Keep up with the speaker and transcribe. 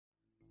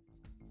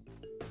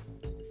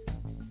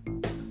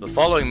The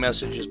following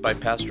message is by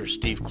Pastor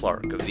Steve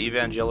Clark of the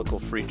Evangelical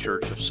Free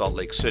Church of Salt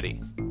Lake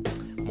City.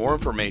 More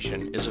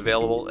information is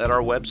available at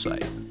our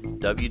website,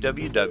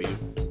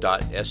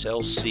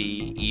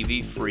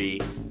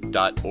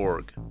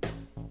 www.slcevfree.org.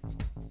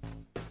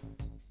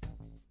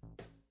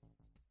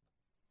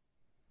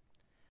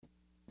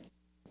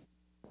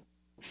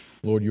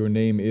 Lord, your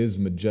name is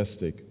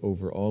majestic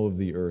over all of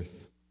the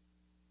earth.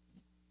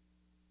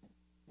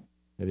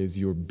 That is,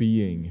 your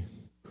being,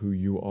 who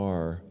you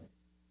are,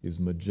 is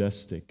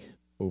majestic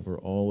over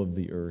all of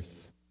the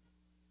earth.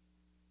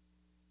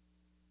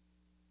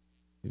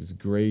 It is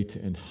great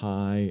and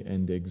high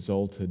and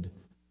exalted.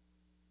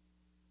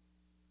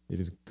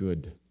 It is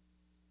good.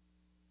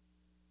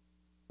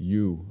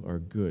 You are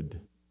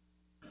good.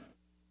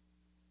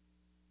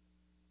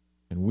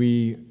 And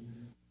we,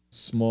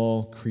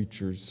 small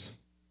creatures,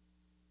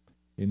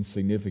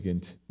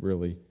 insignificant,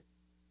 really,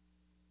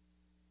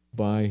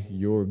 by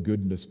your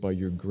goodness, by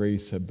your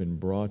grace, have been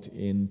brought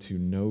in to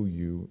know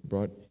you,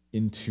 brought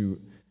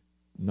into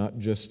not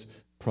just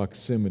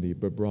proximity,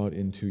 but brought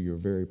into your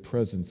very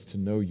presence to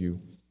know you,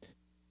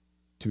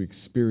 to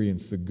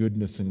experience the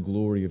goodness and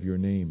glory of your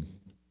name,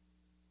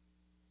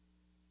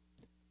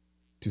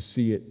 to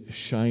see it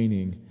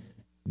shining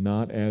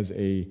not as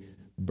a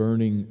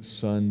burning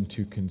sun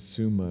to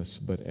consume us,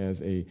 but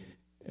as a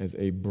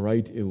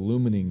bright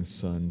illumining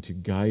sun to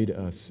guide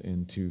us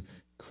and to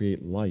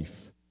create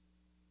life.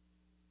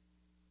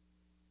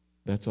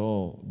 That's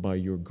all by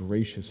your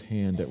gracious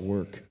hand at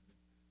work.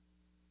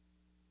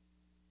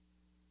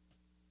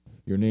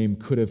 Your name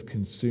could have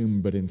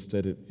consumed, but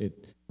instead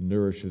it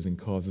nourishes and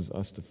causes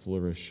us to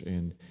flourish,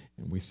 and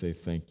we say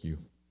thank you.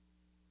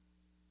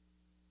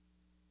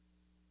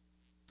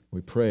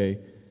 We pray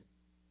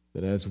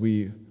that as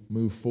we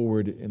move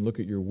forward and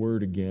look at your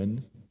word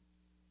again,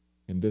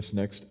 in this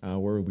next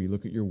hour, we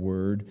look at your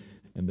word,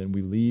 and then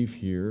we leave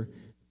here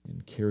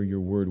and carry your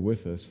word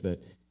with us,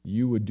 that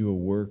you would do a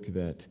work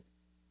that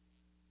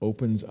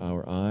opens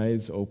our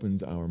eyes,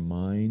 opens our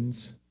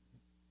minds,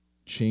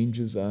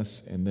 changes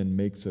us, and then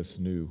makes us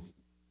new.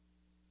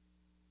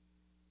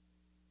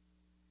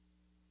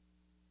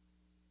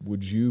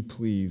 Would you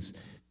please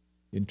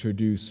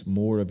introduce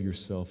more of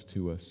yourself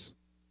to us?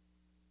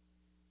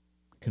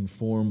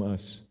 Conform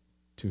us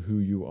to who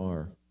you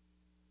are.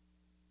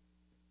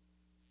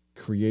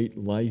 Create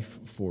life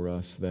for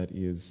us that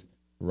is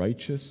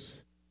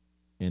righteous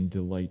and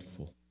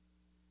delightful.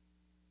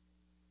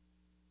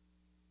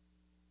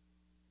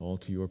 All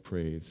to your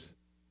praise,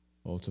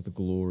 all to the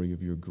glory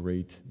of your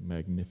great,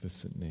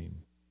 magnificent name.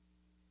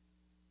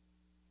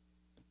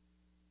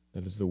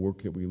 That is the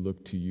work that we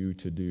look to you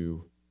to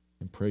do,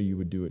 and pray you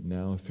would do it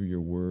now through your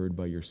word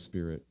by your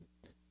Spirit.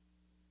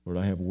 Lord,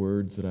 I have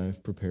words that I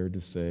have prepared to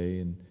say,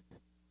 and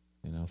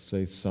I'll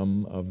say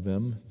some of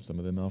them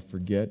I'll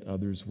forget,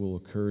 others will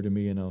occur to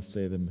me and I'll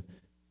say them,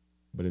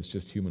 but it's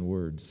just human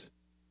words.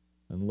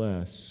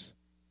 Unless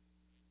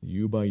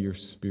you by your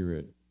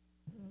Spirit,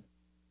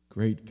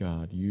 great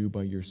God, you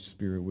by your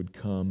Spirit would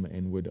come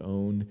and would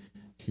own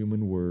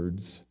human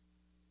words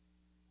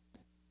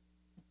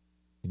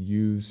and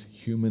use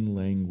human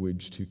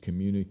language to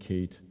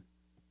communicate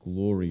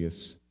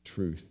glorious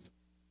truth.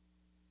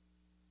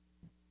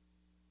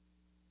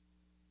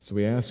 So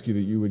we ask you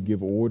that you would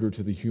give order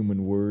to the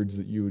human words,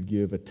 that you would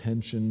give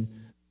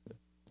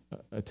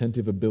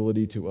attentive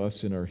ability to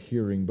us in our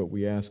hearing, but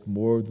we ask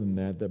more than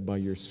that, that by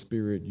your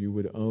Spirit you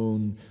would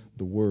own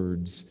the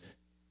words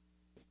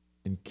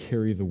and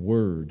carry the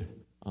word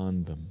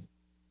on them.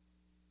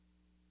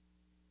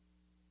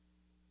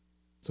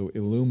 So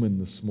illumine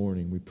this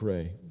morning, we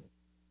pray.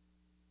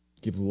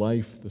 Give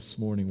life this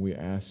morning, we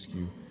ask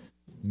you.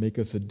 Make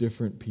us a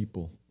different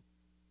people.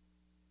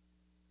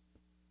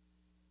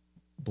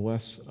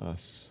 Bless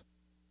us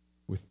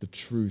with the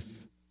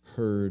truth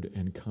heard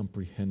and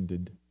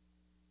comprehended.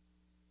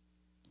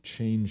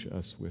 Change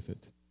us with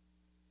it.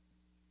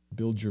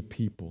 Build your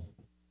people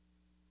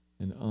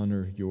and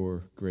honor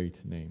your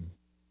great name.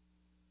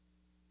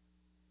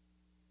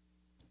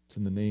 It's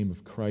in the name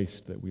of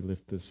Christ that we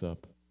lift this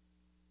up,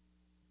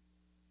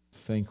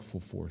 thankful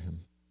for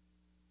him.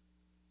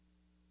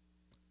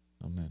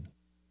 Amen.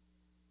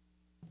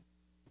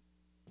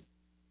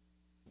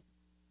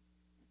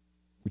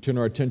 We turn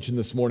our attention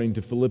this morning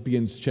to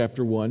Philippians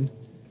chapter 1,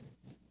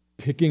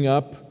 picking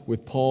up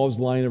with Paul's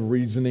line of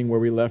reasoning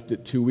where we left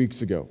it 2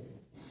 weeks ago.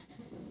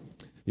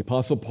 The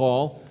Apostle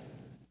Paul,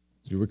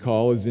 as you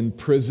recall, is in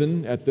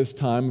prison at this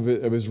time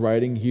of his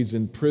writing. He's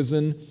in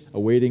prison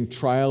awaiting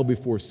trial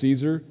before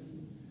Caesar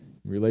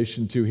in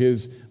relation to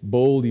his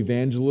bold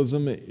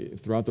evangelism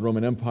throughout the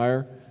Roman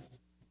Empire.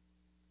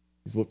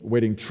 He's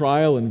awaiting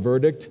trial and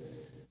verdict,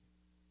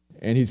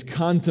 and he's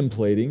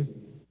contemplating,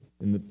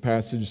 in the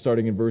passage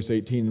starting in verse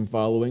 18 and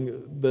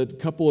following, the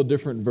couple of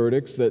different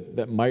verdicts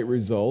that might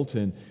result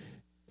and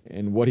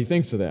what he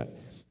thinks of that.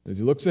 As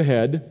he looks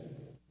ahead,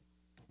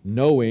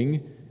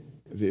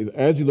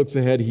 as he looks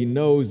ahead, he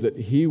knows that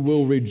he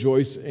will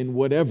rejoice in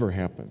whatever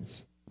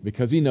happens,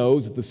 because he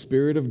knows that the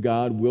Spirit of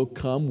God will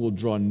come, will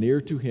draw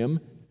near to him,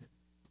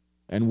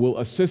 and will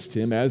assist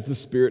him, as the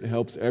Spirit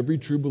helps every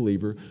true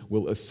believer,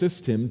 will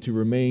assist him to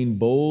remain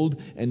bold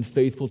and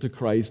faithful to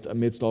Christ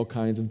amidst all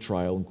kinds of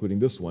trial, including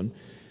this one.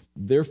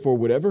 Therefore,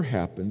 whatever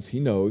happens, he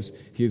knows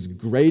his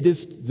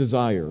greatest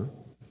desire,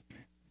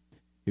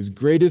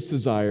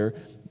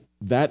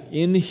 that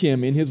in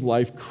him, in his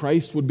life,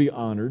 Christ would be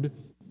honored.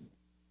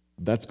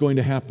 That's going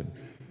to happen.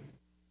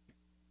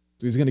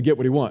 So he's going to get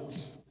what he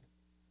wants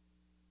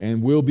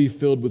and will be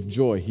filled with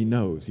joy. He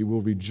knows he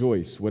will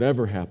rejoice,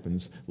 whatever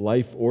happens,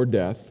 life or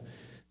death.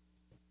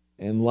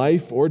 And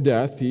life or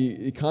death,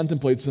 he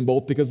contemplates them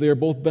both because they are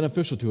both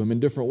beneficial to him in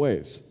different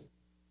ways.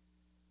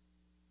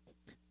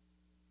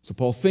 So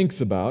Paul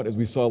thinks about, as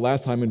we saw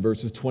last time in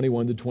verses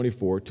 21 to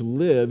 24, to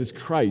live is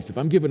Christ. If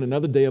I'm given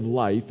another day of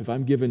life, if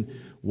I'm given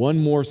one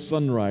more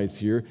sunrise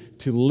here,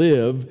 to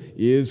live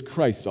is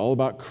Christ. It's all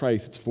about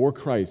Christ. It's for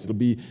Christ. It'll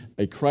be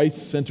a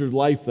Christ-centered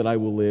life that I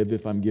will live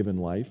if I'm given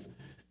life.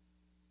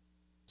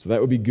 So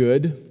that would be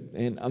good.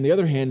 And on the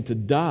other hand, to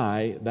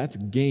die, that's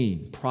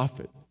gain,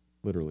 profit,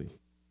 literally.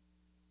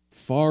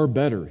 Far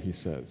better, he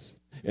says.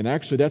 And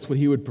actually, that's what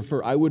he would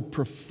prefer. I would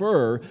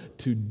prefer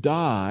to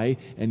die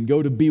and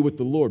go to be with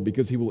the Lord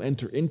because he will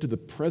enter into the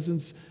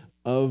presence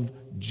of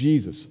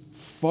Jesus.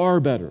 Far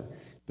better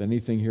than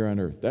anything here on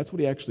earth. That's what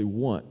he actually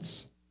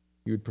wants.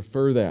 He would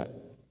prefer that.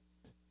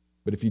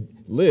 But if he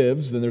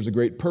lives, then there's a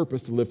great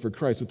purpose to live for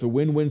Christ. So it's a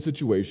win-win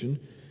situation.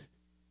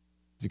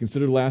 As you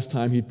considered last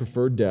time, he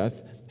preferred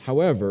death.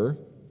 However,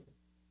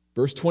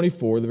 verse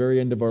 24, the very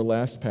end of our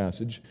last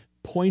passage,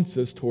 points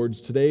us towards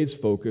today's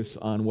focus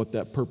on what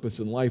that purpose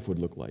in life would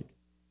look like.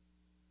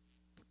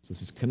 So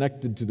this is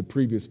connected to the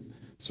previous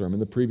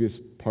sermon, the previous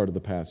part of the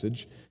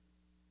passage.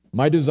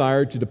 My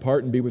desire to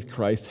depart and be with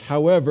Christ.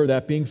 However,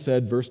 that being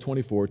said, verse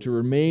 24, to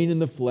remain in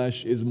the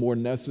flesh is more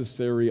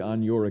necessary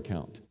on your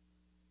account.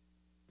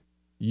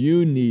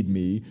 You need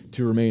me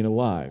to remain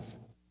alive,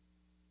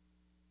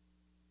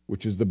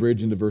 which is the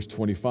bridge into verse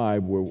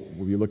 25, where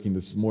we'll be looking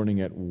this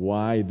morning at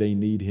why they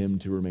need him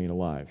to remain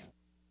alive.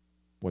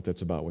 What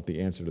that's about, what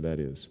the answer to that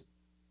is.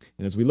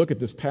 And as we look at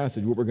this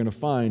passage, what we're going to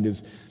find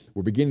is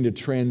we're beginning to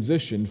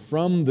transition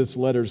from this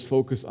letter's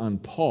focus on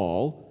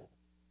Paul,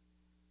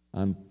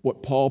 on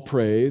what Paul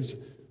prays,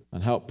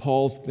 on how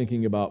Paul's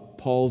thinking about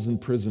Paul's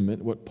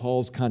imprisonment, what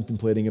Paul's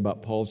contemplating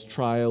about Paul's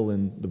trial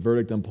and the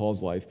verdict on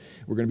Paul's life.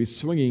 We're going to be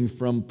swinging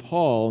from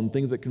Paul and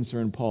things that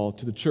concern Paul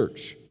to the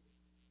church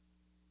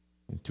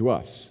and to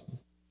us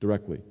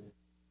directly.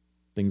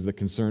 Things that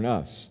concern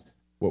us,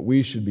 what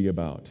we should be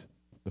about.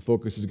 The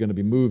focus is going to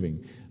be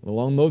moving. And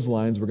along those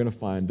lines, we're going to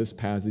find this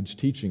passage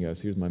teaching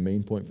us. Here's my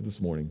main point for this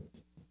morning.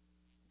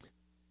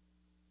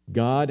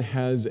 God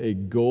has a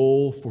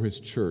goal for his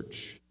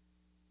church.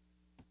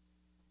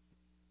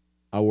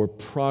 Our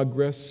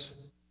progress,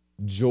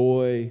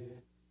 joy,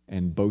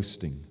 and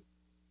boasting.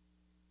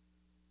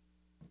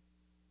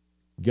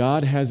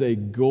 God has a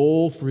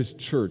goal for his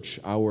church.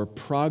 Our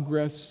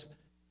progress,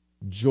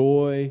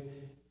 joy,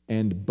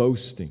 and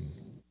boasting.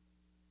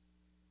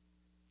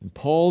 In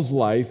Paul's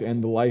life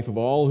and the life of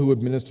all who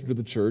would minister to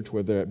the church,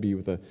 whether it be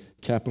with a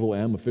capital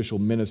M, official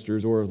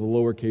ministers, or the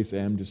lowercase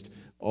m, just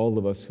all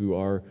of us who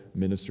are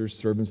ministers,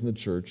 servants in the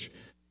church,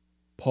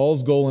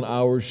 Paul's goal and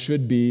ours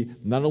should be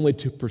not only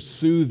to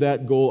pursue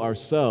that goal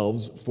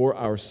ourselves, for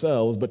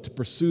ourselves, but to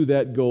pursue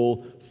that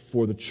goal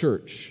for the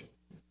church.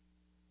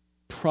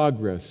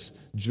 Progress,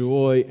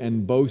 joy,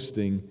 and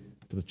boasting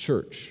for the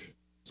church,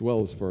 as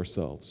well as for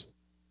ourselves.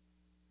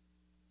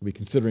 We'll be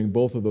considering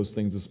both of those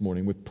things this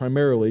morning, with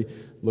primarily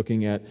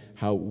looking at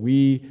how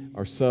we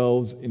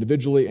ourselves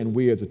individually and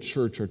we as a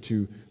church are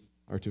to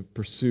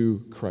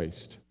pursue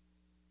Christ.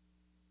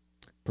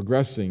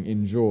 Progressing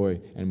in joy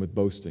and with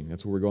boasting.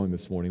 That's where we're going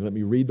this morning. Let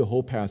me read the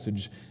whole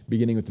passage,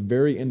 beginning at the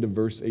very end of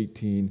verse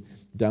 18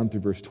 down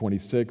through verse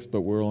 26,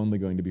 but we're only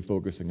going to be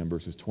focusing on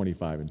verses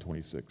 25 and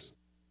 26.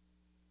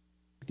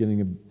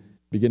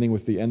 Beginning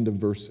with the end of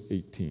verse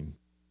 18.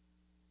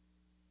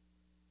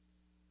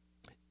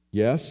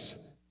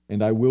 Yes,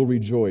 and I will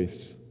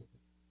rejoice,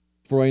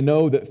 for I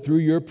know that through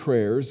your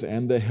prayers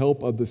and the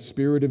help of the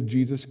Spirit of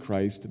Jesus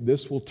Christ,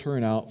 this will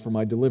turn out for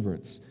my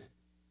deliverance,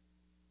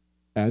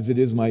 as it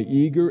is my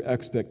eager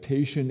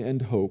expectation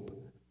and hope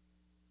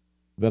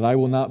that I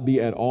will not be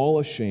at all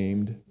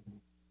ashamed,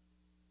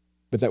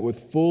 but that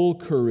with full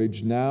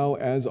courage, now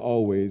as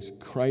always,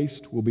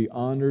 Christ will be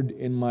honored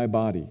in my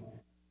body,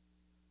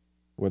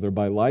 whether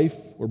by life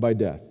or by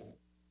death.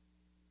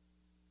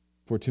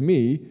 For to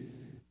me,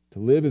 to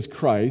live is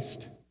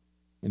Christ,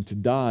 and to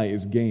die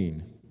is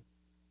gain.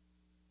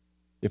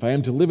 If I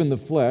am to live in the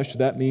flesh,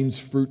 that means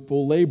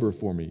fruitful labor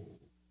for me.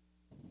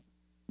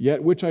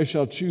 Yet which I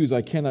shall choose,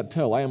 I cannot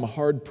tell. I am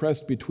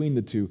hard-pressed between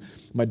the two.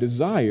 My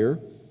desire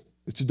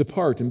is to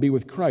depart and be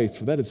with Christ,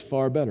 for that is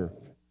far better.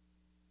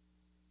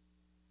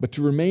 But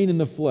to remain in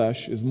the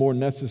flesh is more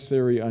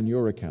necessary on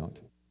your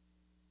account.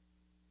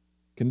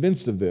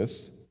 Convinced of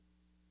this,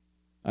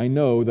 I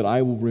know that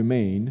I will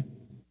remain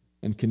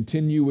and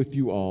continue with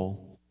you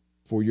all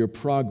for your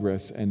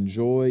progress and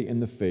joy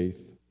in the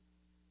faith,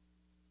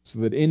 so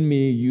that in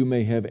me you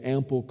may have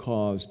ample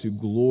cause to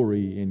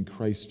glory in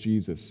Christ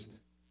Jesus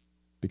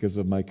because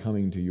of my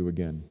coming to you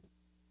again.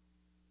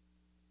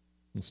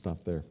 We'll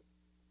stop there.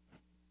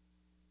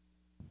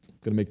 I'm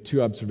going to make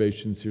two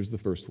observations. Here's the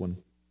first one.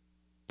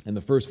 And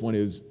the first one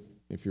is,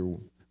 if you're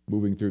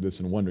moving through this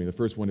and wondering, the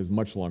first one is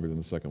much longer than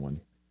the second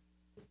one.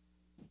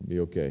 It'll be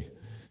okay,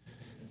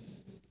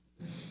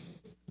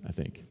 I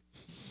think.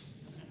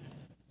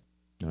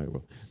 All right,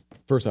 well,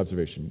 first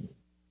observation.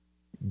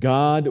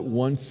 God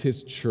wants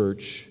His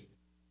church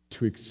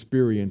to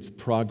experience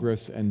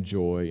progress and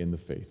joy in the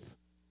faith.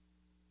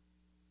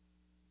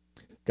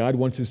 God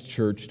wants His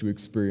church to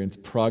experience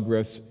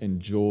progress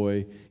and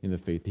joy in the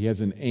faith. He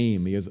has an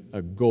aim, He has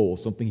a goal,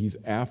 something He's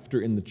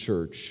after in the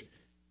church.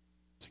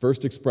 It's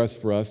first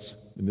expressed for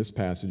us in this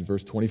passage,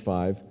 verse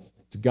 25.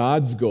 It's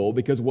God's goal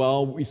because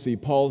while we see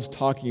Paul's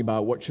talking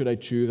about what should I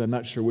choose, I'm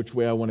not sure which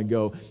way I want to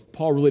go,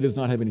 Paul really does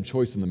not have any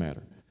choice in the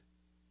matter.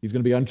 He's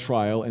going to be on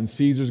trial, and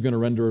Caesar's going to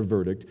render a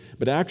verdict.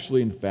 But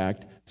actually, in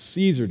fact,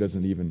 Caesar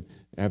doesn't even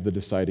have the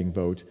deciding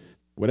vote.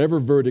 Whatever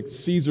verdict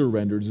Caesar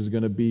renders is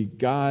going to be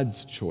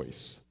God's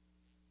choice.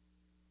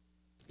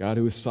 God,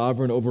 who is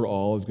sovereign over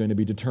all, is going to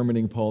be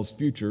determining Paul's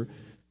future.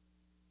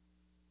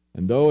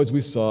 And though, as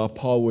we saw,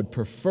 Paul would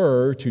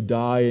prefer to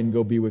die and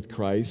go be with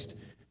Christ,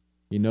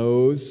 he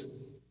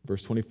knows,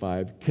 verse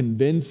 25,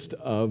 convinced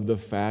of the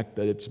fact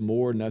that it's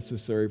more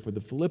necessary for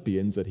the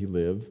Philippians that he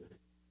live.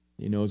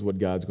 He knows what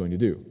God's going to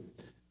do.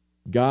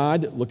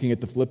 God, looking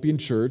at the Philippian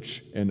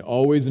church and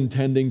always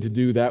intending to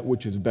do that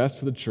which is best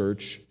for the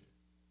church,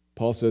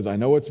 Paul says, I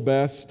know what's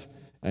best.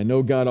 I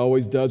know God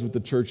always does what the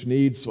church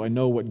needs, so I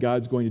know what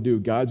God's going to do.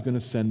 God's going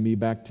to send me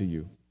back to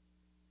you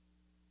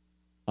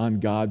on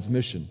God's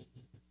mission.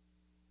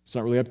 It's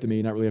not really up to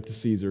me, not really up to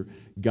Caesar.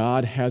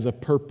 God has a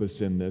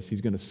purpose in this.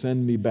 He's going to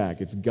send me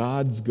back. It's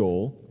God's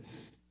goal.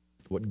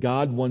 What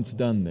God wants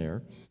done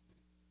there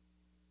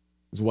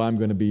is why I'm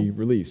going to be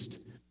released.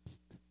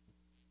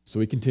 So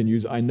he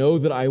continues, I know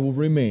that I will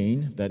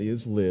remain, that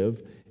is,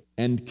 live,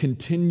 and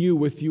continue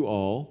with you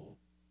all.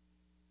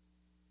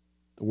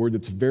 A word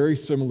that's very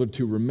similar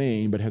to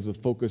remain, but has a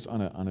focus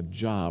on a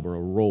job or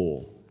a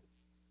role.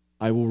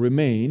 I will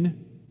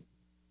remain,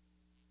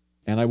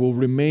 and I will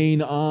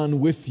remain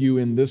on with you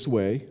in this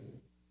way,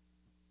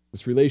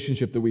 this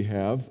relationship that we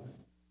have,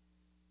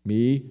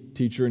 me,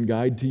 teacher and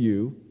guide to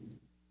you.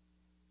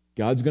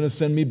 God's going to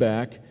send me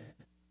back.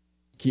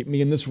 Keep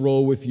me in this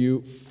role with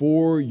you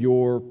for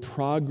your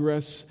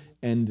progress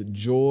and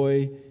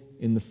joy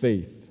in the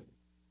faith.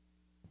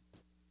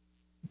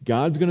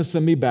 God's going to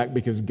send me back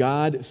because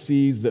God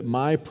sees that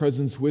my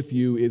presence with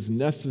you is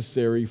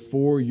necessary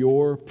for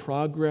your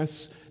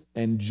progress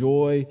and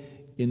joy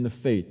in the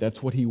faith.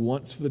 That's what He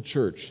wants for the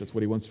church. That's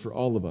what He wants for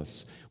all of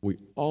us. We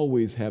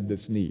always have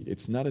this need.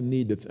 It's not a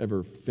need that's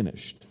ever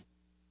finished.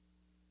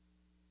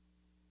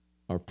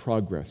 Our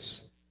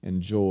progress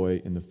and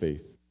joy in the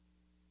faith.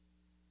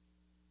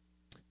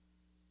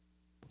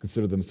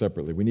 Consider them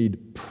separately. We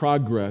need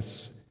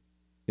progress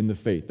in the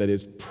faith. That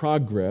is,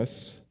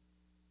 progress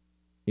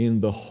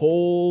in the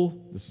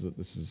whole, this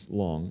is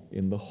long,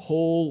 in the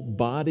whole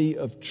body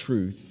of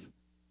truth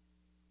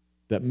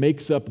that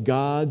makes up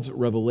God's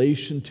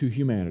revelation to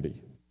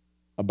humanity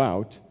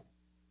about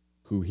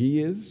who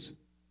He is,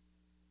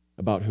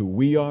 about who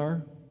we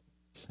are,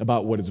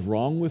 about what is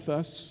wrong with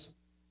us,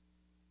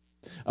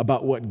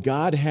 about what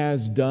God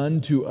has done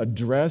to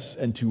address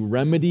and to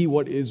remedy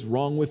what is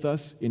wrong with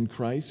us in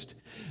Christ,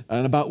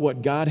 and about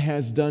what God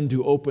has done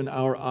to open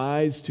our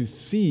eyes to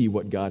see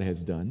what God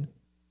has done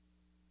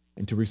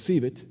and to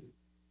receive it,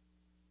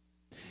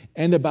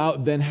 and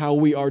about then how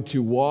we are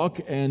to walk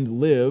and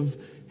live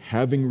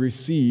having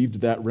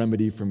received that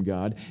remedy from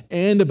God,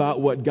 and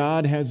about what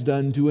God has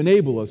done to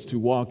enable us to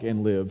walk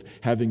and live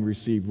having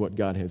received what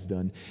God has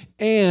done,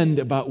 and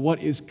about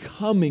what is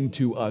coming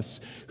to us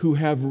who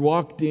have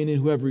walked in and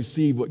who have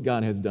received what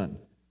God has done,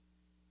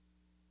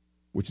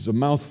 which is a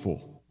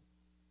mouthful.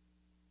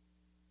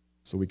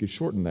 So we could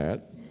shorten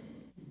that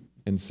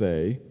and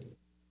say,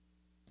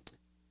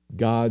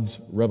 God's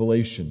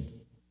revelation,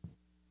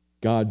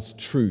 God's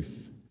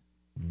truth,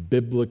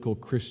 biblical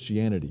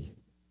Christianity,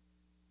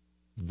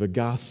 the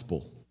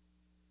gospel.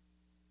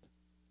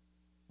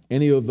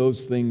 Any of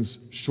those things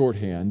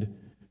shorthand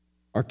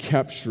are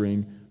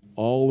capturing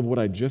all of what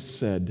I just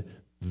said,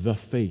 the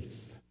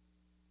faith.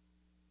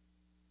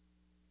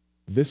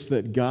 This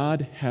that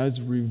God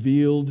has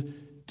revealed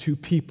to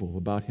people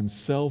about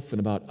Himself and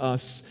about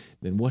us,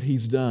 and what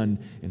He's done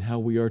and how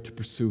we are to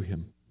pursue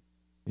Him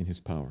in His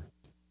power.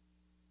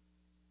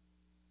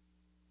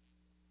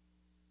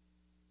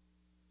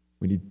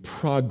 We need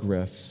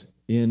progress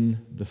in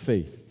the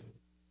faith,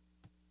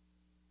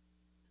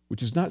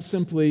 which is not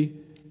simply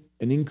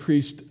an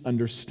increased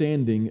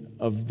understanding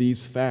of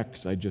these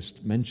facts I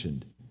just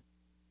mentioned.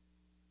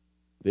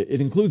 It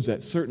includes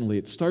that, certainly.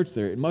 It starts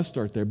there. It must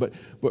start there. But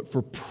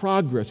for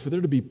progress, for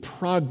there to be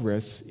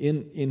progress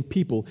in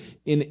people,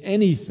 in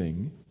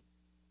anything,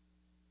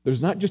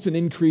 there's not just an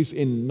increase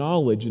in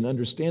knowledge and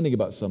understanding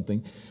about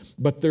something,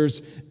 but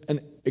there's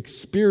an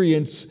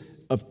experience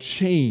of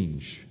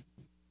change.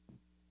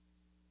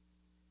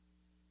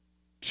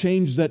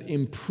 Change that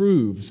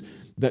improves,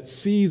 that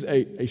sees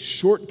a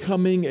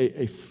shortcoming,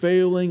 a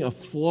failing, a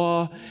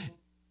flaw,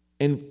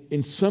 and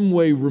in some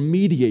way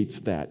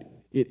remediates that.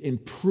 It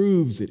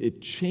improves it,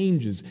 it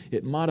changes,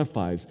 it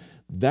modifies.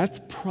 That's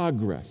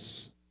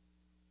progress,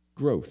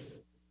 growth.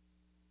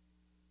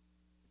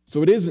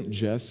 So it isn't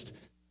just,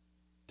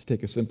 to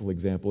take a simple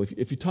example,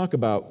 if you talk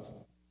about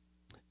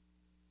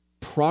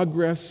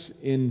progress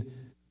in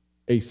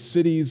a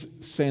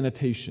city's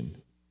sanitation,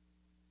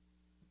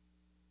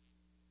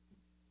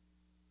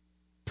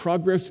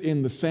 progress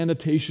in the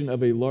sanitation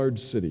of a large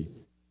city,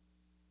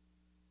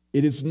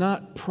 it is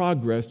not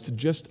progress to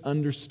just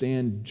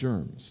understand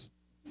germs.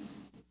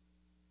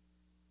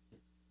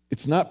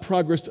 It's not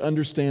progress to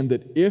understand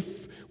that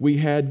if we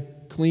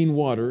had clean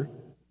water,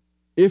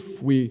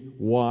 if we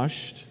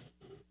washed,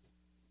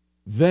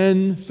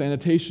 then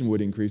sanitation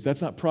would increase.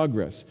 That's not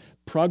progress.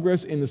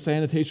 Progress in the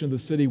sanitation of the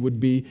city would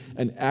be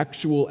an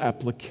actual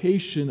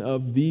application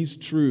of these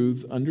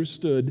truths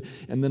understood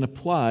and then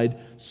applied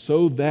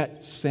so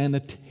that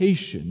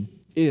sanitation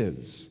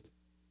is.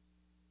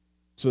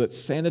 So that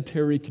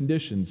sanitary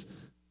conditions,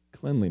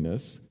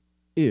 cleanliness,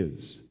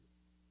 is.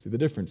 See the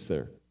difference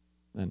there?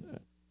 And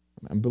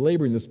I'm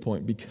belaboring this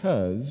point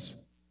because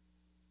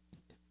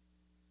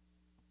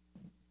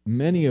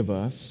many of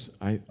us,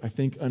 I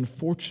think,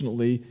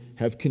 unfortunately,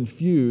 have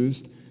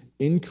confused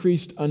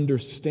increased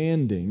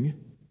understanding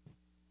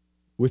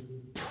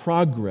with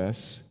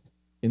progress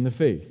in the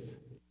faith.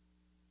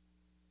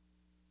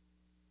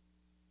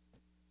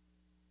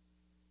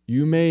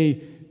 You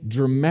may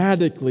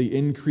dramatically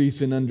increase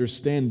in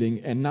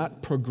understanding and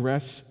not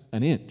progress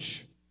an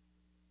inch.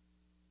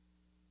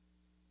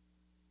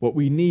 What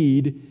we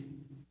need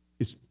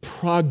is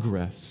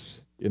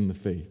progress in the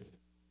faith.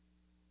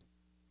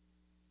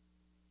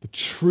 The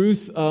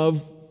truth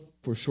of,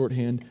 for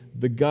shorthand,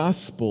 the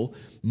gospel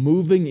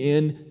moving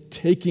in,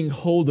 taking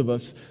hold of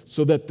us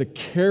so that the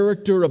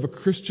character of a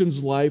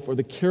Christian's life or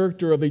the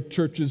character of a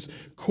church's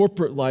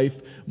corporate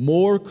life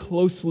more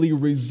closely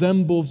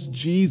resembles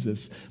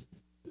Jesus,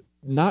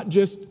 not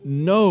just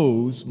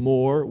knows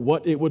more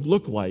what it would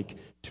look like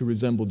to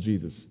resemble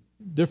Jesus.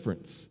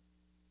 Difference.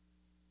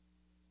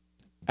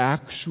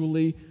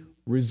 Actually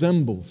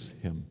resembles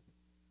him.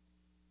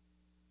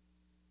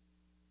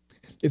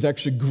 Is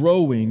actually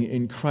growing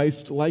in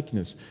Christ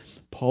likeness.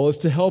 Paul is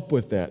to help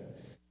with that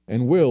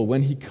and will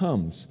when he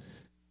comes.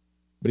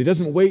 But he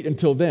doesn't wait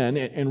until then.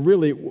 And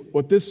really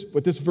what this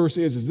verse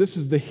is this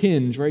is the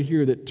hinge right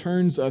here that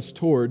turns us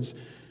towards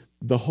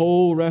the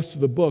whole rest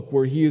of the book,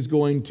 where he is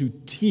going to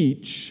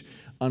teach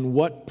on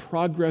what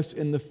progress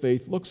in the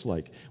faith looks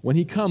like. When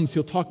he comes,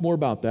 he'll talk more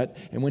about that,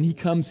 and when he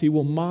comes, he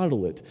will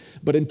model it.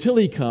 But until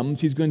he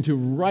comes, he's going to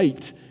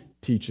write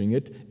teaching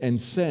it and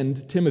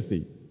send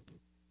Timothy.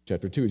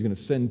 Chapter 2, he's going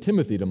to send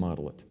Timothy to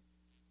model it.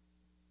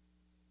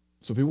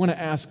 So if we want to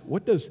ask,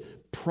 what does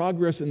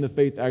progress in the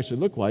faith actually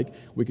look like,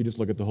 we could just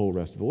look at the whole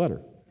rest of the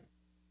letter.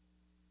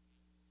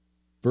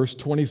 Verse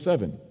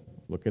 27,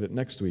 look at it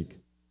next week.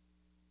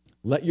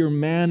 Let your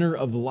manner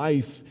of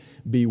life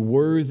be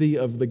worthy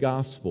of the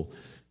gospel.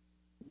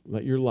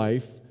 Let your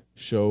life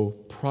show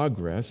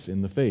progress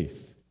in the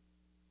faith.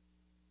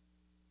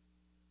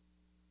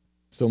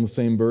 Still in the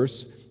same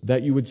verse,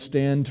 that you would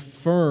stand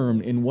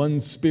firm in one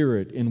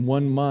spirit, in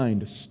one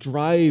mind,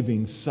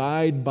 striving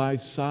side by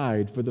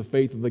side for the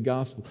faith of the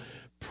gospel.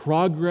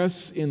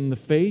 Progress in the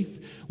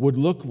faith would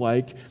look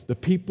like the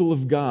people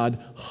of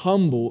God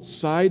humble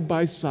side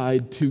by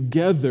side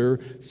together,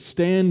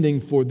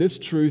 standing for this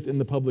truth in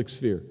the public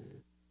sphere.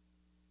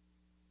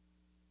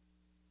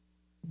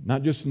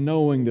 Not just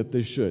knowing that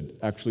they should,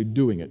 actually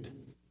doing it.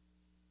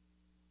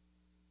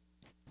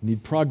 You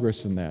need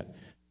progress in that.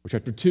 Or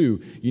chapter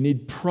 2, you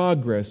need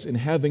progress in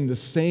having the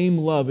same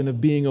love and of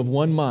being of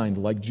one mind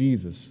like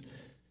Jesus.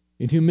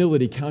 In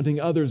humility, counting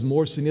others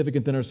more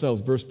significant than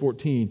ourselves. Verse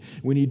 14,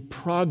 we need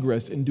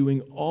progress in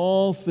doing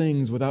all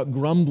things without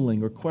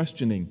grumbling or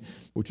questioning,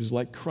 which is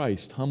like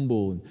Christ,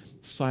 humble and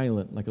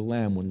silent like a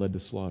lamb when led to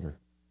slaughter.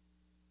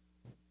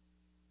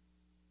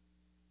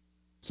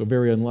 So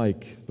very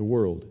unlike the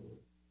world.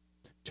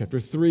 Chapter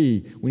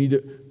 3, we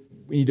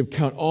need to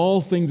count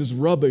all things as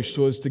rubbish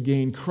so as to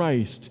gain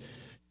Christ.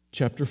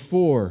 Chapter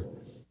 4,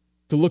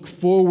 to look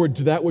forward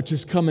to that which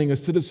is coming, a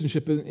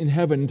citizenship in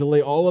heaven, to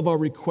lay all of our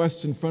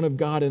requests in front of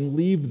God and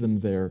leave them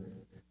there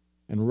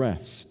and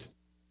rest.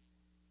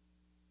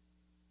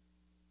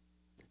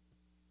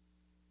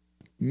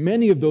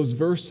 Many of those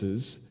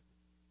verses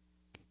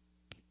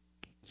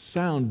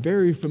sound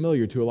very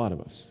familiar to a lot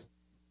of us.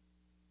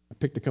 I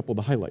picked a couple of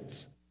the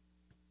highlights.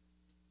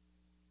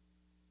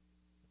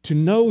 To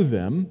know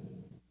them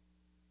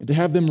and to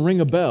have them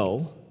ring a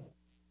bell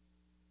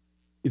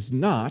is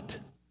not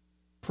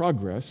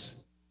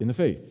progress in the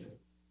faith.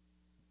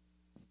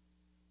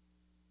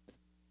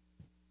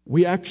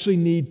 We actually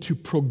need to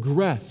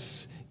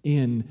progress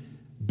in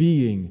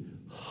being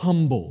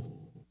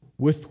humble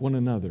with one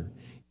another,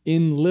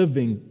 in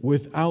living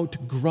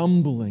without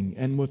grumbling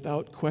and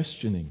without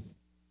questioning.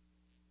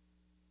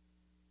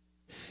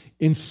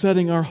 in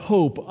setting our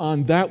hope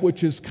on that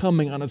which is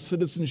coming, on a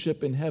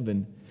citizenship in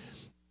heaven,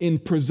 in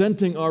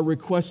presenting our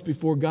requests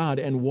before God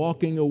and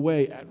walking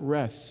away at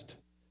rest,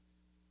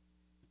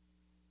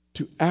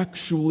 to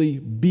actually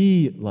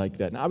be like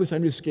that. Now, obviously,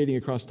 I'm just skating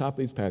across top of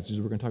these passages.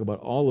 We're going to talk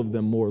about all of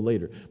them more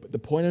later. But the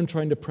point I'm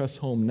trying to press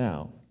home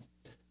now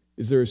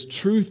is there is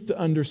truth to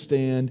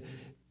understand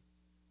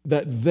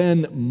that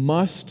then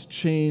must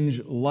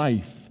change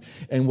life.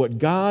 And what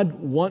God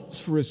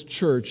wants for His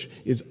church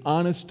is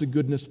honest to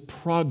goodness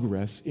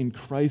progress in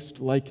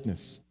Christ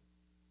likeness.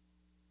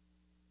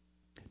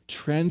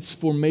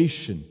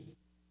 Transformation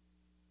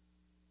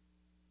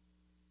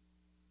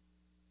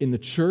in the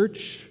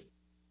church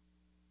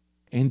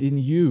and in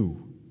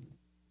you.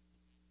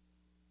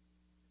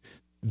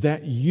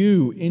 That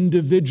you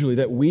individually,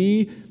 that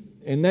we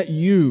and that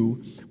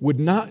you would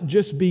not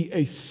just be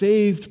a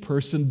saved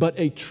person, but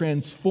a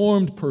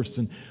transformed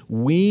person,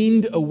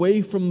 weaned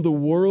away from the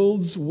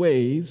world's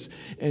ways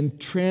and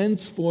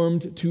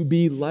transformed to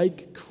be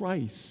like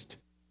Christ.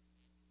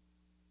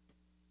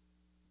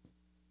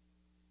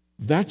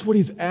 That's what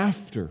He's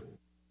after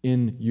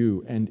in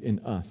you and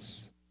in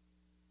us.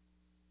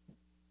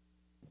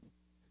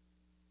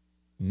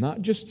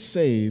 Not just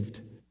saved,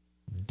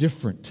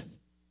 different.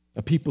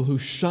 A people who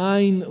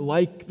shine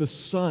like the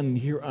sun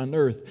here on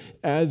earth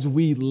as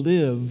we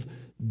live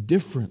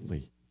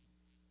differently.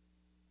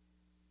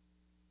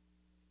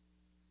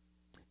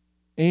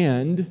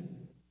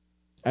 And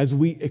as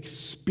we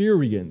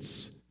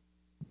experience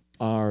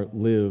our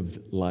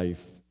lived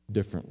life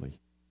differently.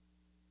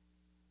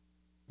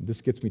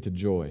 This gets me to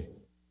joy.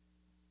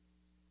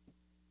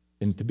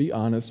 And to be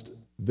honest,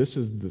 this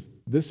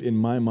in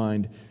my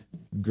mind,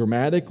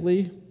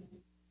 grammatically,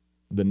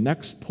 the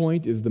next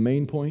point is the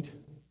main point.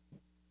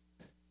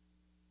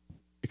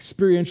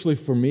 Experientially,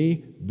 for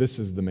me, this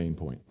is the main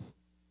point.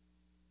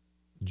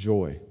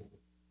 Joy.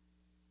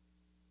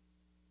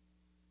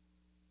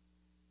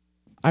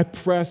 I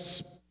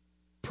press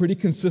pretty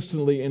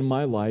consistently in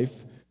my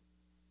life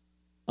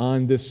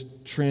on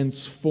this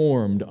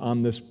transformed,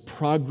 on this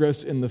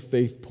progress in the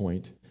faith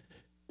point.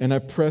 And I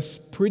press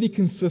pretty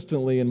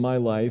consistently in my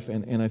life,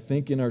 and I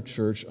think in our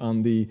church,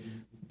 on the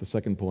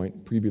second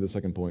point, preview the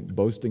second point,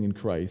 boasting in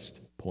Christ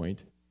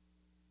point.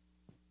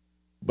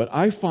 But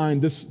I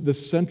find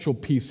this central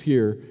piece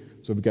here,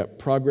 so we've got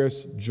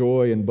progress,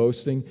 joy, and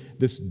boasting.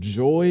 This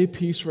joy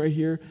piece right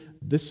here,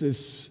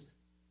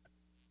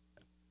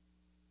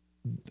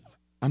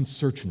 I'm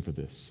searching for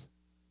this.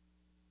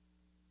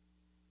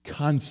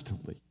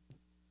 Constantly.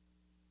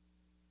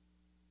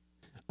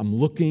 I'm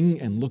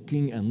looking and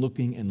looking and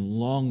looking and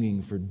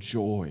longing for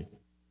joy.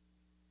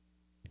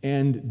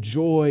 And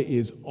joy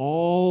is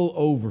all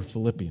over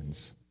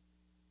Philippians.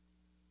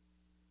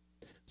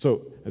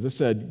 So, as I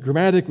said,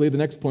 grammatically, the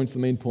next point's the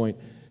main point.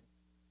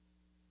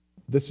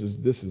 This is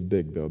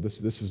big, though.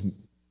 This is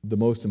the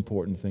most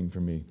important thing for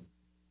me.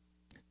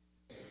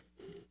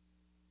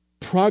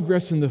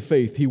 Progress in the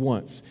faith He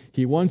wants.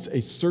 He wants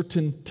a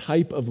certain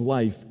type of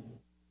life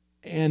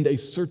and a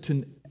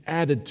certain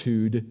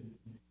attitude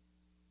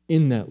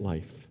in that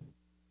life.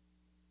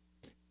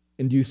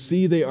 And you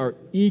see they are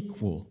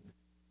equal.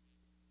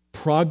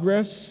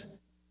 Progress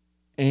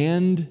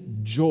and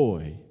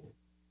joy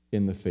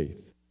in the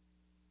faith.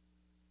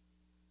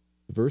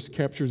 The verse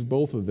captures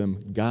both of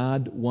them.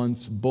 God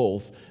wants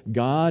both.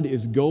 God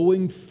is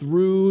going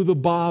through the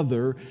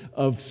bother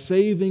of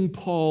saving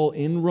Paul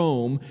in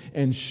Rome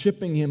and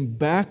shipping him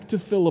back to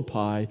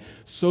Philippi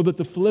so that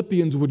the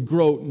Philippians would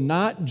grow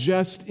not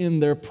just in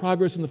their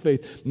progress in the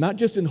faith, not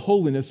just in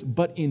holiness,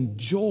 but in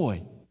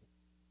joy.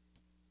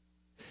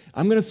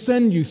 I'm going to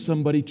send you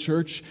somebody,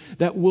 church,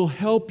 that will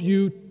help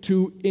you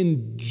to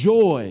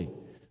enjoy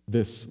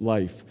this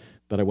life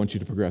that I want you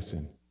to progress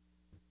in.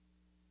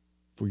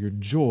 For your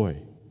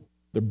joy.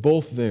 They're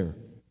both there.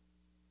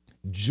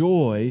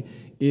 Joy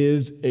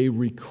is a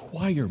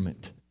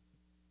requirement.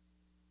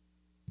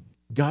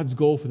 God's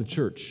goal for the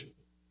church.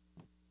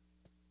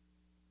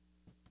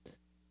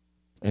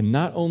 And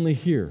not only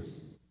here.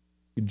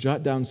 You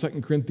jot down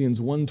 2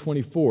 Corinthians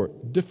 1:24,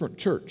 different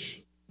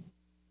church.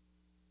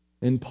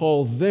 And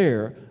Paul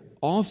there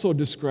also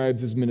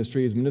describes his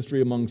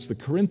ministry amongst the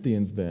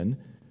Corinthians then,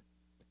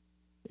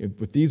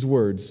 with these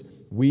words,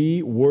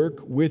 we work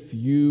with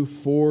you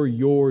for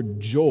your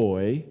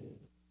joy,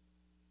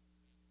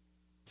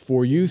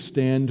 for you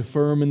stand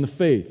firm in the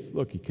faith.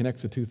 Look, he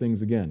connects the two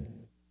things again.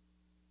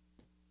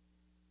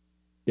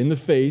 In the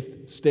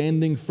faith,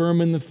 standing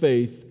firm in the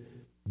faith,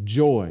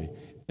 joy.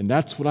 And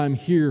that's what I'm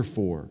here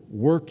for,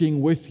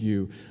 working with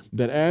you,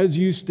 that as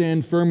you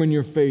stand firm in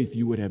your faith,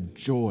 you would have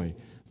joy.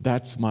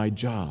 That's my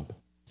job,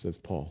 says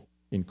Paul,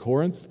 in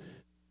Corinth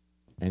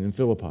and in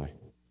Philippi,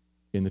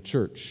 in the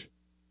church.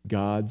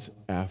 God's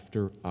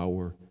after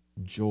our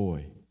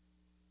joy.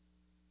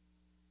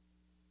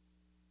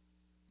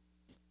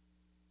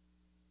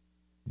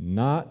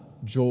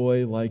 Not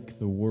joy like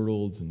the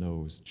world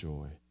knows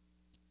joy.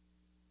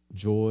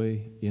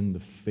 Joy in the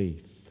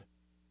faith.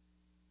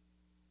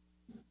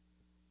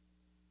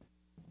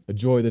 A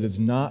joy that is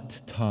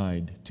not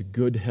tied to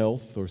good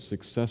health or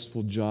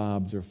successful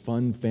jobs or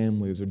fun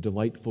families or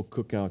delightful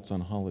cookouts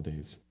on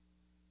holidays.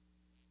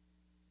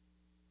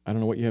 I don't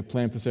know what you have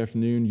planned this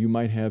afternoon. You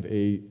might have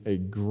a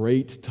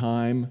great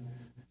time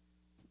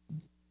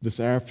this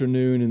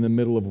afternoon in the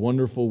middle of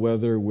wonderful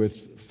weather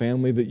with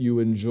family that you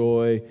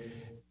enjoy,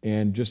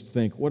 and just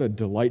think, what a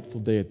delightful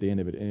day at the end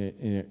of it.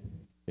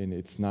 And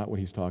it's not what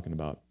he's talking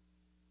about.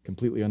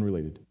 Completely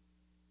unrelated.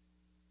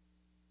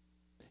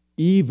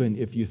 Even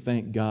if you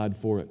thank God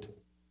for it.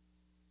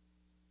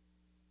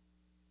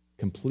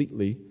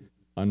 Completely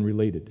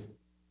unrelated.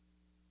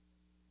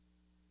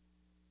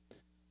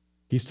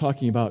 He's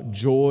talking about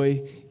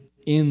joy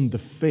in the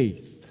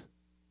faith.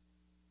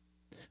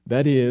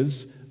 That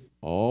is,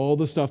 all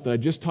the stuff that I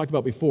just talked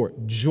about before.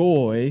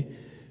 Joy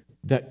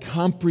that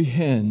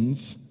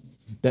comprehends,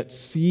 that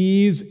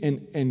sees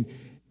and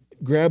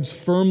grabs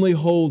firmly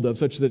hold of,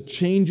 such that it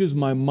changes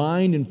my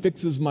mind and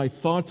fixes my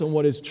thoughts on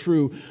what is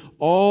true.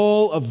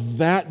 All of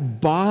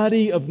that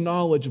body of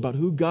knowledge about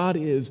who God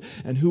is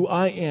and who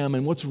I am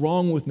and what's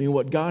wrong with me,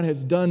 what God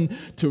has done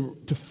to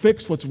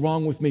fix what's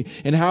wrong with me,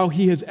 and how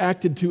He has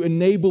acted to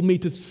enable me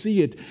to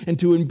see it and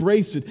to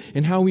embrace it,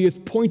 and how He has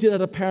pointed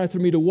out a path for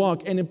me to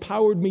walk and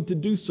empowered me to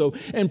do so,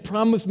 and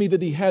promised me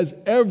that He has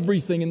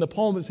everything in the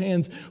palm of His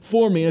hands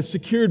for me and has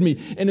secured me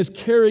and is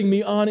carrying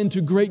me on into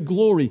great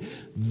glory.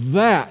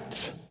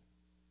 That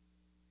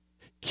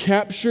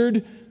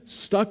captured,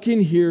 stuck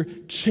in here,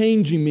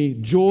 changing me,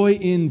 joy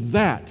in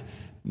that.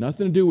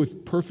 Nothing to do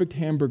with perfect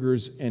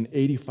hamburgers and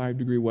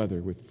 85-degree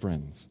weather with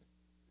friends.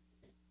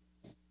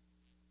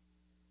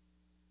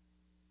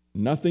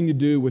 Nothing to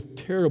do with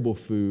terrible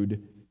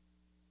food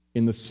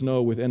in the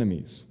snow with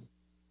enemies.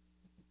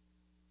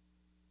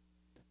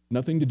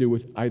 Nothing to do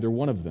with either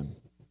one of them.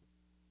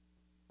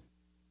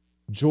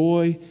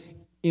 Joy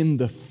in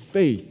the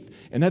faith.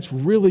 And that's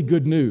really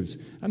good news.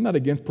 I'm not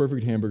against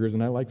perfect hamburgers,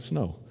 and I like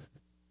snow.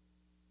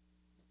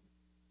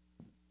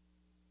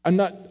 I'm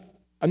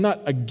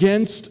not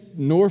against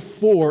nor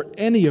for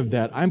any of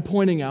that. I'm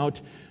pointing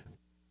out,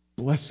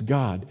 bless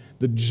God,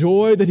 the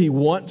joy that He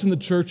wants in the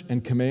church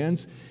and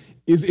commands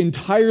is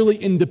entirely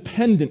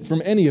independent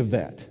from any of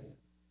that.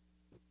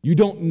 You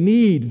don't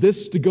need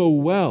this to go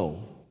well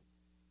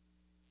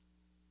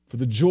for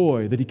the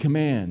joy that He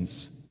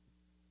commands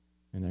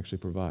and actually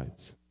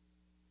provides.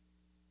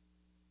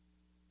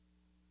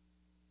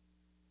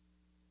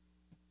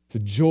 It's a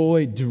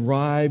joy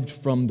derived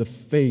from the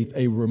faith,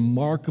 a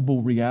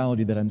remarkable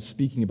reality that I'm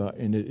speaking about,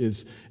 and it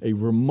is a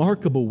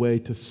remarkable way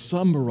to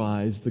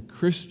summarize the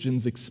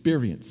Christian's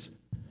experience.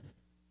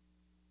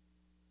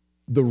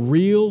 The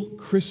real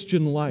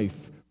Christian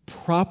life,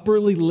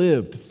 properly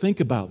lived, think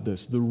about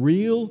this, the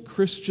real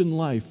Christian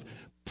life,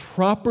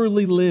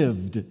 properly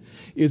lived,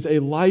 is a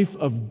life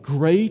of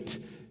great,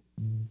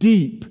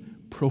 deep,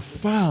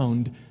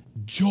 profound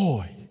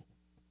joy.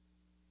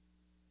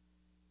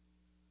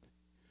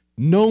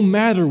 No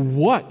matter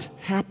what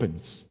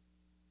happens.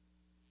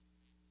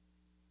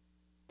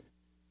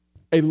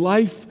 A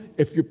life,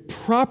 if you're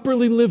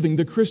properly living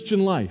the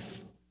Christian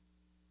life,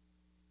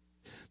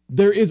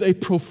 there is a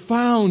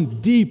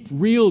profound, deep,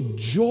 real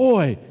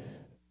joy,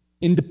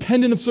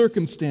 independent of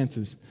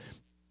circumstances.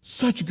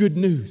 Such good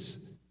news.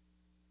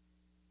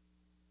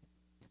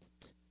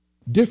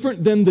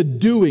 Different than the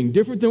doing,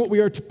 different than what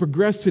we are to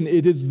progress in,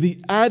 it is the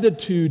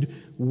attitude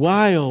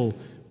while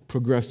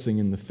progressing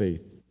in the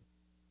faith.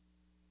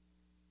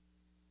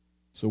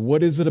 So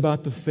what is it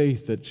about the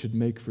faith that should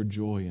make for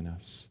joy in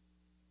us?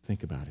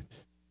 Think about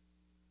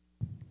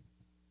it.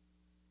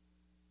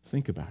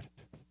 Think about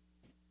it.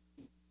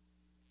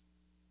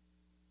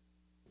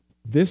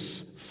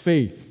 This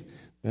faith,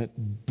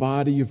 that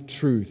body of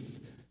truth,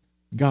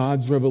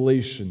 God's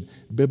revelation,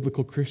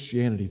 biblical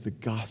Christianity, the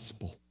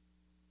gospel,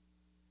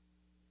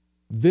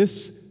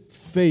 this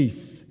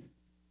faith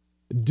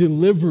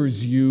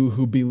delivers you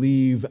who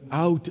believe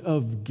out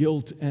of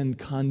guilt and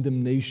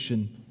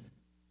condemnation,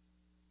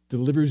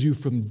 delivers you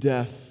from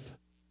death,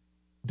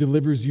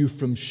 delivers you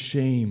from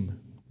shame,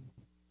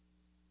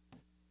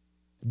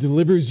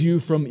 delivers you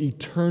from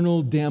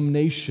eternal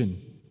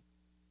damnation,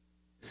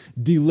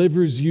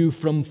 delivers you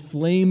from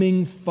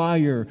flaming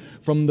fire,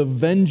 from the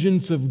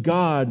vengeance of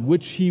God,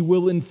 which He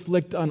will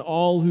inflict on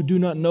all who do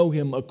not know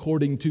Him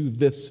according to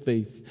this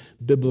faith,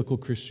 biblical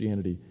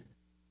Christianity.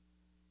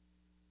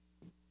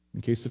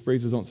 In case the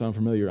phrases don't sound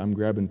familiar, I'm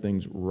grabbing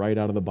things right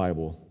out of the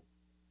Bible,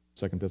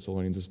 2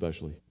 Thessalonians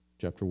especially,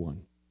 chapter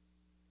 1.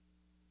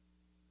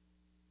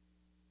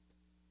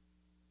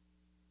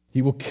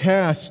 He will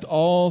cast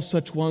all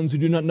such ones who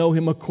do not know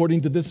Him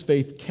according to this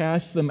faith,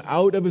 cast them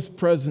out of His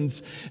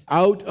presence,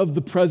 out of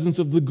the presence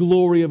of the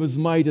glory of His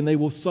might, and they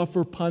will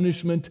suffer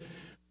punishment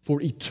for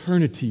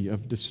eternity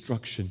of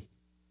destruction.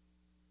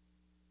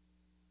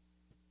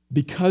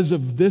 Because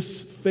of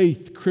this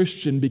faith,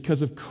 Christian,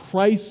 because of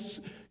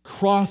Christ's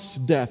cross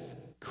death,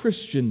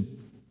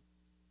 Christian,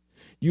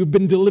 you've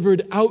been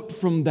delivered out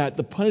from that.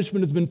 The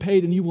punishment has been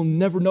paid, and you will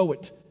never know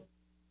it.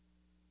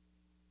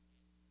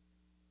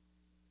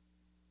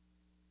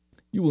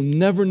 You will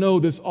never know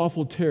this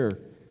awful terror.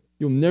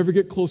 You'll never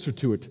get closer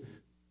to it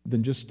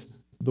than just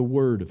the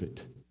word of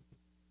it.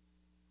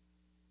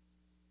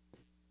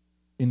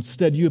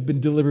 Instead, you have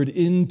been delivered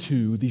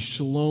into the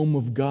shalom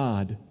of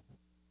God,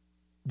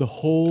 the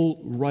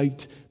whole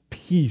right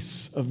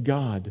peace of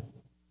God,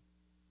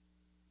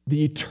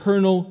 the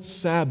eternal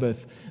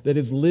Sabbath that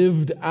is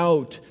lived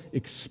out,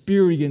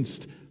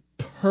 experienced,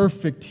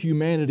 perfect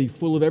humanity,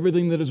 full of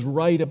everything that is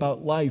right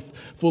about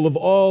life, full of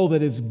all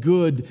that is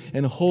good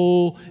and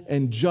whole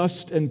and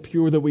just and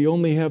pure that we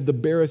only have the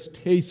barest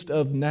taste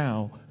of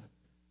now,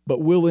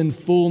 but will in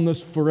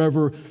fullness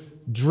forever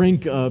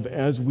drink of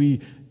as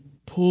we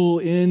pull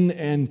in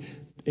and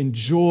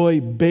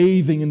enjoy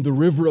bathing in the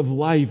river of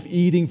life,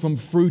 eating from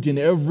fruit in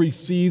every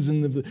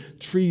season of the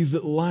trees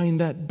that line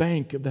that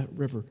bank of that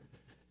river.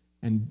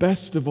 And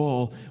best of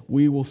all,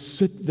 we will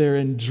sit there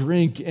and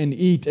drink and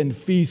eat and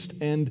feast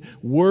and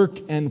work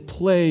and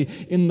play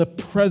in the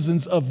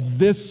presence of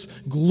this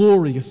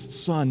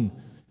glorious Son,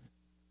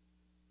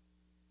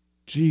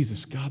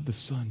 Jesus, God the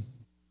Son.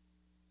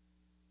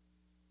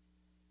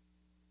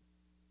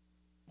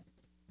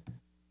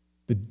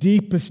 The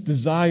deepest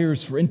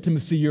desires for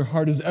intimacy your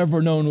heart has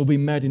ever known will be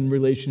met in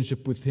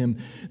relationship with Him.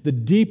 The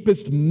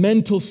deepest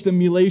mental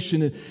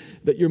stimulation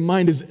that your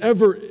mind has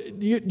ever...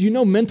 Do you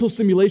know mental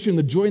stimulation,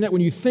 the joy in that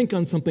when you think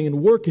on something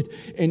and work it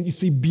and you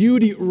see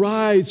beauty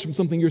rise from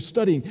something you're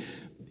studying?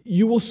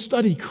 You will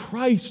study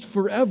Christ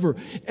forever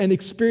and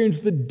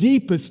experience the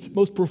deepest,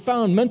 most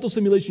profound mental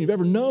stimulation you've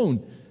ever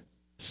known.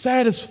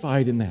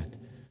 Satisfied in that.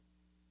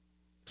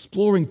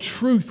 Exploring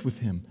truth with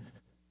Him.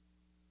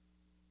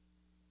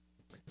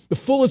 The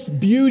fullest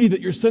beauty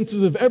that your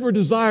senses have ever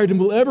desired and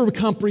will ever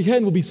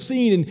comprehend will be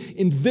seen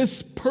in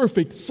this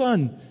perfect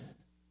Son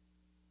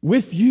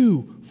with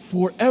you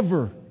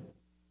forever.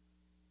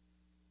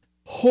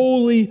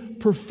 Holy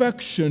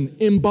perfection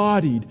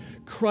embodied,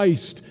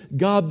 Christ,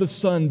 God the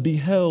Son,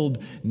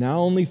 beheld, now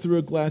only through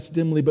a glass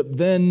dimly, but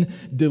then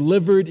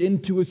delivered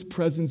into His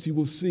presence. You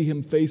will see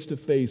Him face to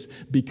face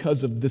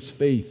because of this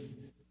faith.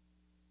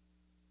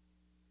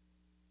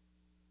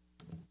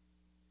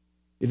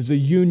 It is a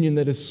union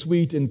that is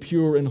sweet and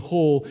pure and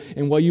whole.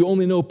 And while you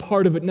only know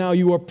part of it now,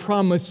 you are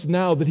promised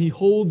now that He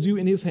holds you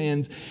in His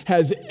hands,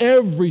 has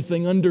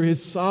everything under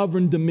His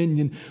sovereign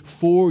dominion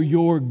for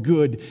your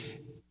good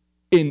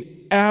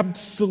in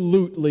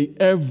absolutely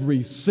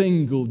every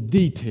single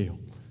detail.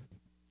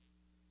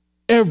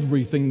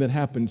 Everything that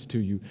happens to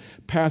you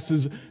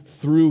passes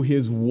through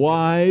His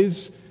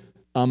wise,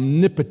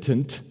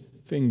 omnipotent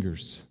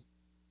fingers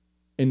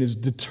and is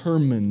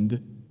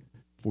determined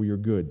for your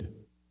good.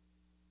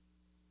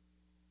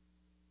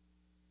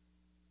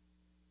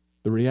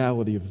 The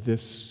reality of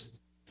this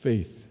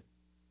faith.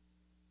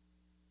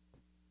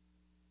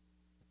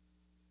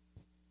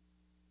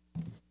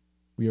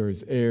 We are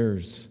His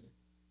heirs,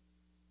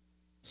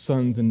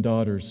 sons and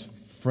daughters,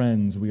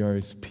 friends. We are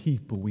His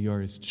people. We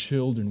are His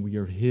children. We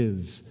are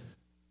His.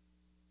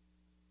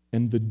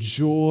 And the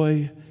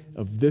joy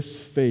of this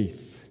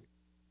faith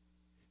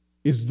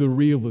is the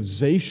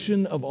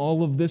realization of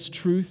all of this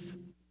truth,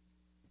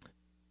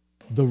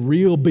 the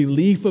real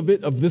belief of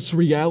it, of this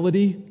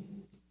reality,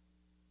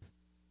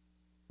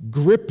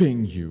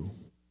 gripping you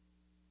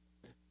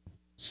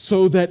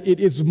so that it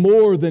is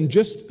more than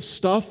just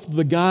stuff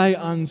the guy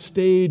on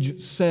stage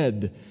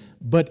said,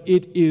 but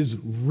it is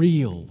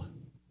real.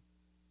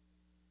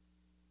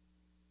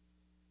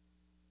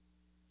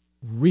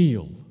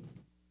 Real.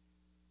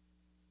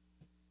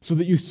 So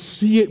that you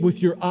see it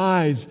with your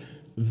eyes,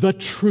 the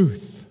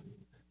truth,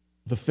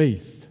 the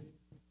faith.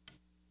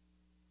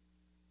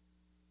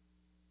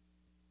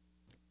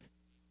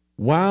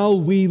 While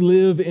we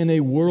live in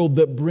a world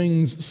that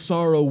brings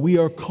sorrow, we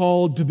are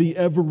called to be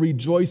ever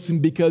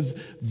rejoicing because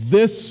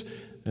this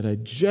that I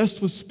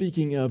just was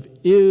speaking of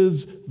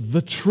is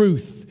the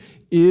truth,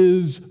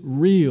 is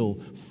real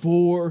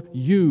for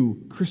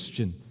you,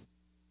 Christian.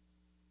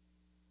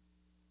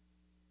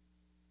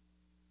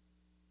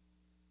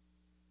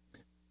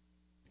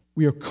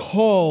 We are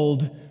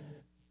called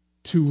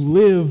to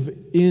live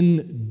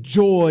in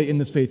joy in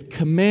this faith,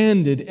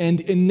 commanded and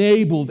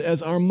enabled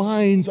as our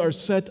minds are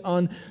set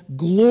on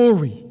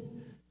glory,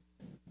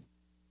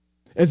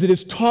 as it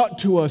is taught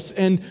to us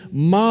and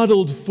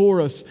modeled for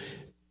us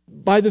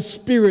by the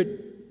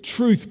Spirit,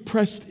 truth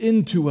pressed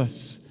into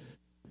us.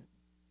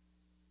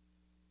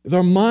 As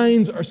our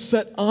minds are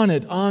set on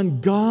it,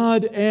 on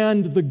God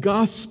and the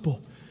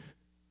gospel,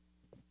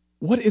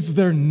 what is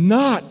there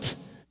not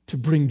to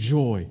bring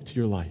joy to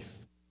your life?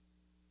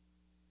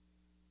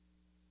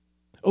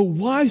 Oh,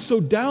 why so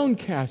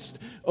downcast,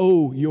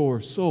 oh,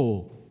 your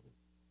soul?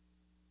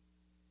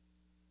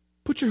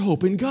 Put your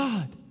hope in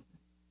God.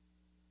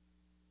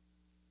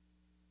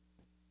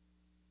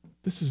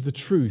 This is the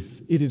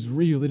truth. It is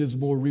real. It is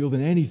more real than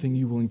anything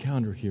you will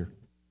encounter here.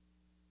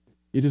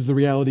 It is the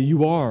reality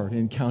you are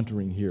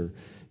encountering here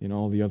in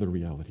all the other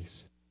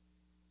realities.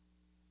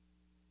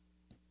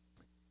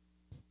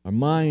 Our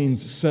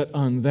minds set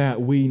on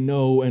that, we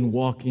know and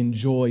walk in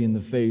joy in the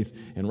faith.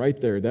 And right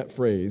there, that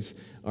phrase,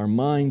 our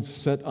minds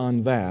set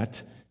on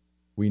that,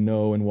 we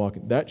know and walk.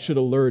 That should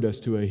alert us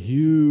to a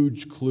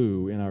huge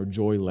clue in our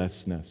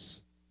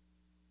joylessness.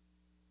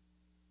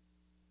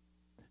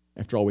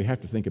 After all, we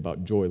have to think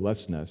about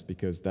joylessness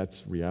because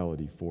that's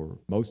reality for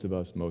most of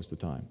us most of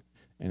the time.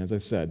 And as I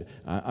said,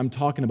 I'm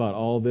talking about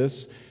all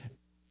this,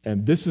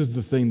 and this is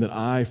the thing that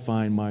I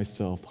find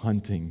myself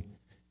hunting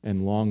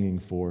and longing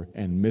for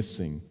and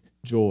missing,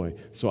 joy.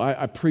 So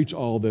I preach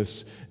all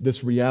this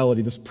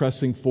reality, this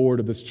pressing forward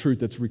of this truth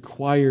that's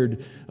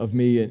required of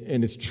me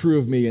and it's true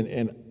of me,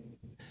 and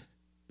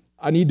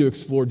I need to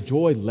explore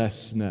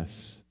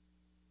joylessness.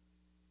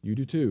 You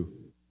do too.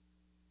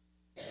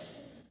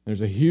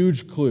 There's a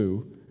huge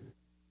clue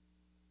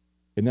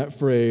in that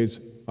phrase,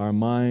 our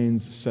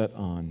minds set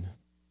on.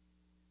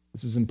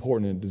 This is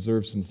important and it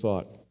deserves some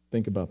thought.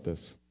 Think about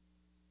this.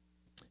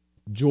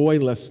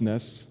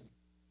 Joylessness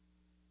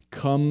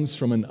comes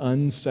from an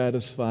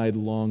unsatisfied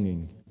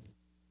longing.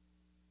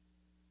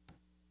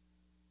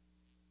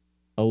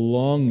 A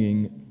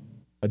longing,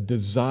 a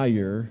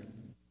desire,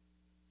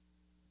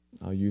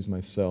 I'll use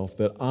myself,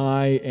 that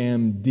I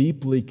am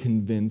deeply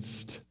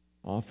convinced,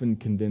 often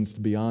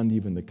convinced beyond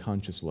even the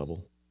conscious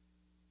level.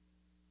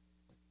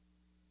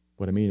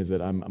 What I mean is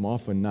that I'm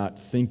often not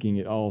thinking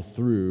it all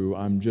through.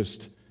 I'm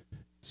just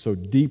so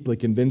deeply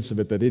convinced of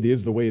it that it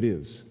is the way it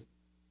is.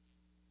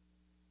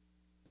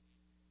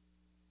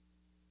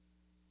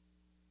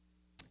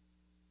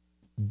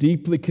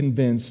 Deeply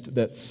convinced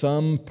that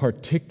some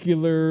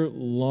particular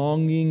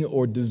longing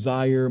or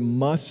desire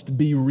must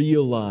be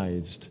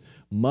realized,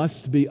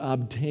 must be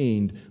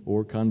obtained,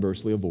 or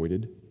conversely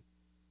avoided,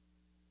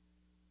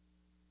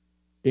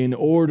 in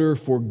order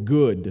for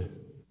good,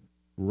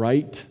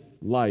 right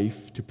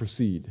life to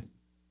proceed.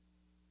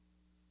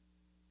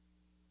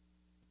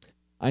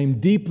 I am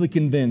deeply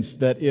convinced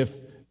that if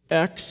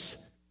X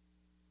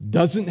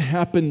doesn't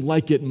happen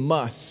like it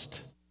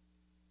must,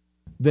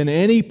 then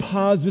any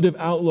positive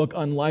outlook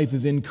on life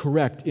is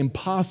incorrect,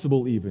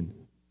 impossible even.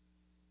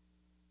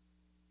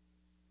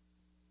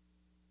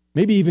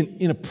 Maybe even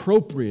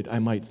inappropriate, I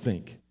might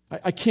think.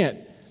 I can't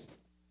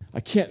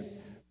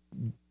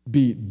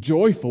be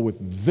joyful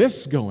with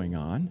this going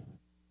on.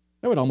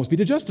 That would almost be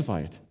to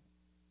justify it.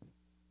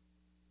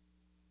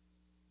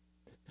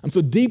 I'm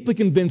so deeply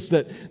convinced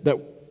that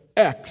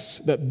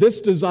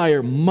this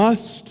desire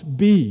must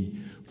be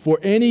for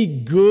any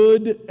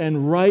good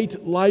and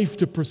right life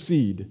to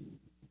proceed.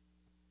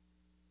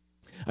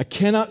 I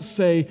cannot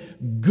say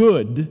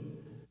good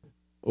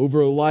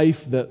over a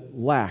life that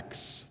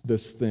lacks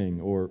this thing,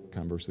 or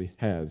conversely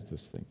has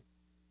this thing.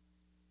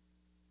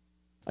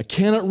 I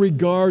cannot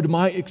regard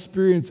my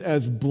experience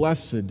as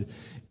blessed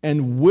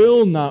and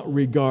will not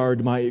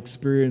regard my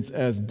experience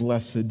as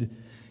blessed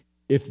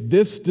if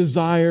this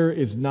desire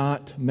is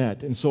not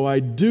met. And so I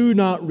do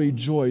not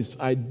rejoice,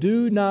 I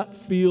do not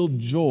feel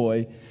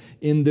joy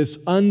in this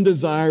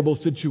undesirable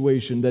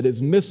situation that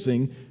is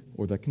missing,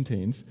 or that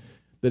contains,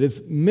 that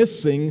is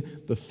missing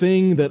the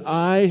thing that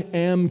I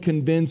am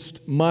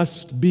convinced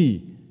must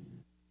be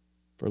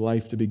for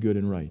life to be good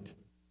and right.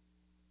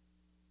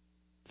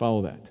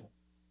 Follow that.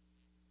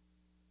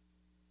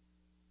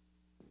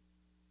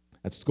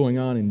 That's what's going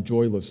on in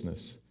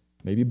joylessness.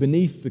 Maybe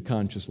beneath the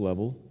conscious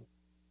level,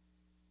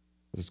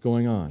 but it's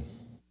going on.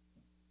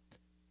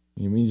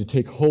 And we need to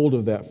take hold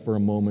of that for a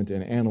moment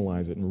and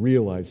analyze it and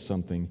realize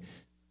something.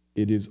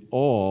 It is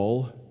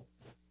all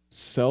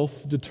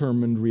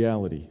self-determined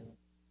reality.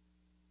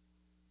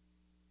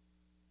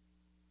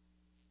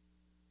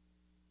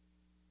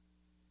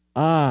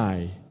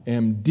 I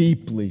am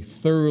deeply,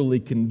 thoroughly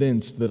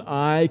convinced that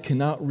I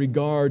cannot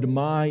regard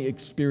my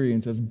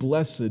experience as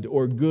blessed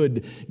or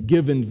good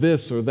given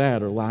this or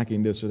that or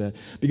lacking this or that,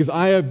 because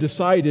I have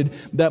decided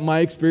that my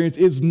experience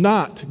is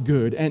not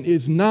good and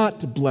is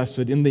not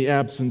blessed in the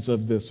absence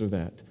of this or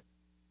that.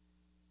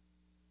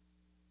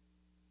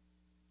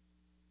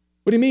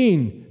 What do you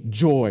mean,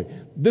 joy?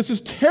 This is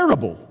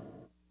terrible.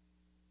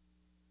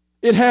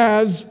 It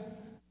has,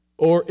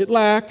 or it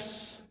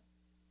lacks,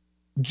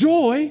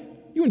 joy.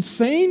 You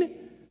insane?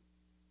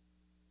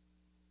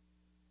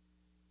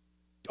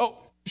 Oh,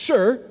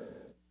 sure.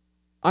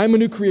 I'm a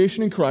new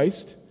creation in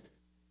Christ,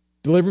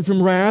 delivered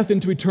from wrath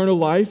into eternal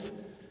life.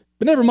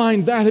 But never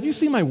mind that. Have you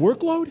seen my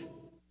workload?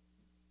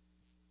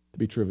 To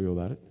be trivial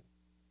about it.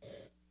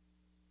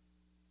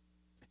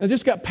 I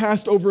just got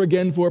passed over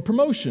again for a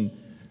promotion.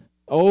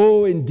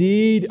 Oh,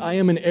 indeed, I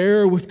am an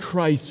heir with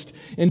Christ,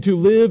 and to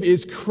live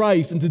is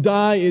Christ, and to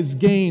die is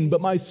gain.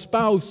 But my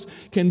spouse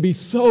can be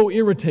so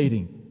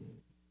irritating,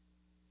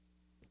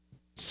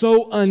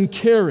 so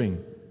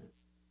uncaring,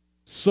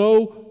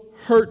 so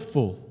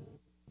hurtful,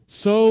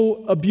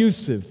 so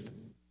abusive.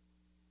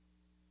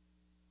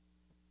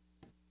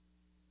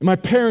 And my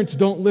parents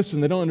don't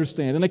listen, they don't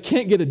understand, and I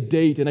can't get a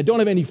date, and I don't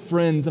have any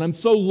friends, and I'm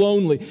so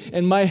lonely,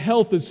 and my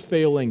health is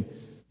failing.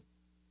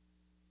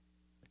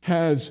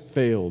 Has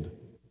failed.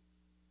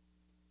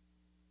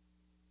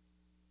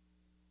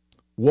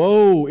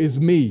 Woe is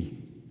me.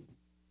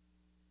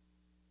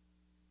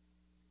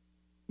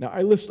 Now,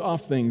 I list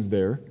off things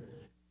there,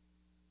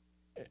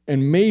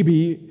 and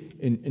maybe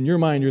in your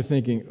mind you're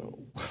thinking, oh,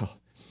 well,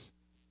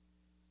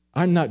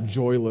 I'm not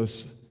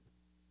joyless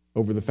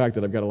over the fact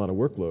that I've got a lot of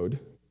workload.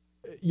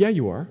 Yeah,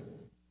 you are.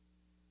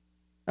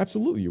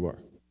 Absolutely you are.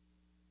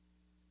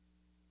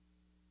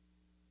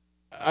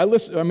 I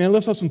list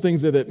off some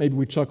things that maybe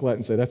we chuckle at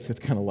and say, that's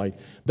kind of light.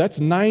 That's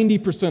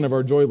 90% of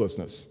our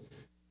joylessness.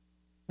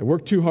 I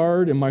work too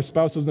hard, and my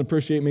spouse doesn't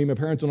appreciate me, my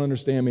parents don't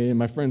understand me, and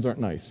my friends aren't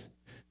nice.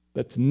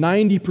 That's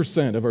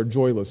 90% of our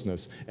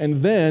joylessness. And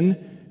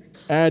then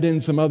add in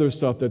some other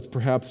stuff that's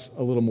perhaps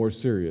a little more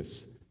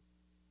serious.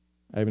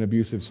 I have an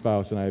abusive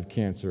spouse, and I have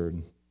cancer,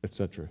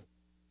 etc.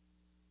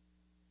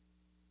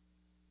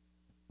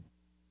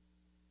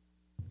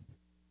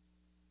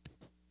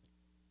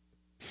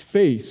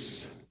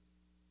 Face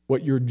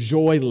what you're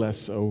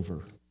joyless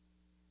over.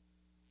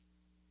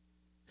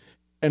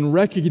 And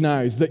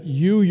recognize that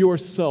you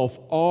yourself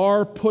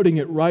are putting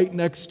it right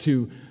next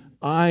to,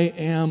 I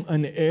am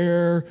an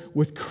heir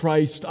with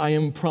Christ. I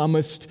am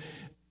promised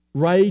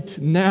right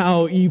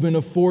now even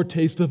a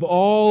foretaste of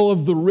all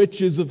of the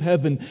riches of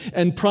heaven,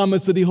 and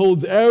promise that He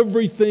holds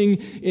everything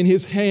in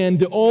His hand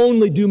to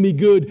only do me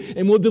good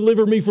and will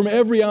deliver me from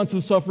every ounce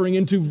of suffering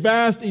into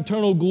vast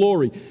eternal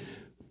glory.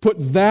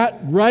 Put that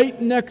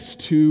right next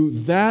to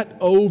that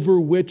over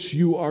which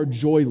you are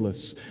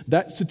joyless.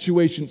 That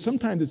situation,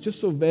 sometimes it's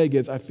just so vague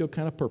as I feel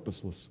kind of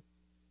purposeless.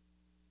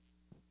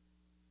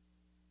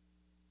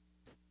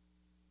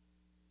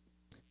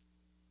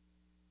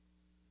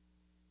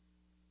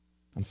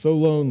 I'm so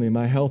lonely,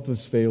 my health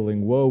is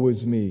failing, woe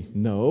is me.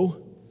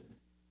 No,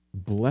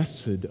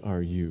 blessed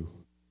are you,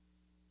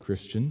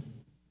 Christian.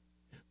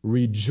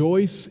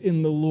 Rejoice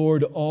in the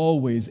Lord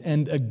always,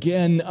 and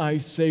again I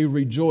say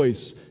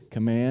rejoice.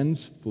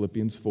 Commands,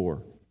 Philippians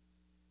 4.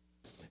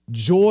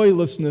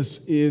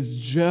 Joylessness is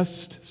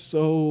just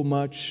so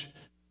much,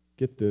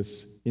 get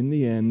this, in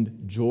the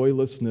end,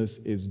 joylessness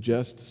is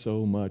just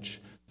so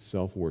much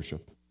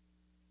self-worship.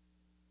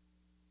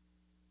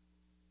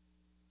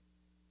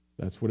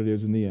 That's what it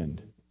is in the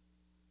end.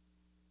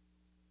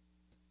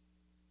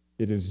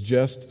 It is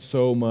just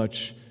so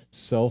much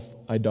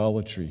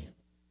self-idolatry.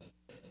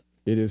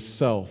 It is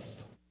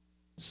self,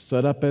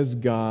 set up as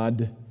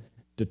God,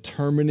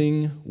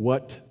 determining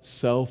what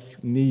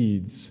self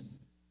needs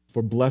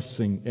for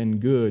blessing and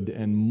good,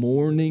 and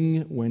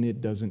mourning when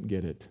it doesn't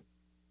get it.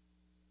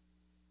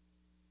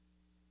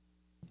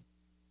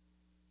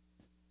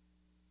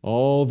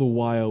 All the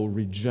while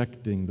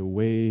rejecting the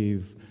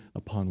wave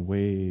upon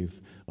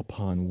wave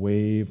upon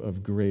wave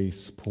of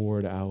grace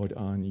poured out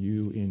on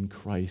you in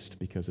Christ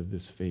because of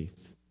this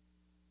faith.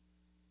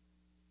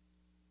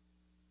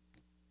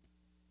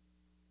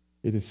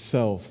 It is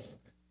self,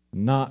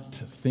 not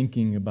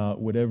thinking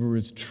about whatever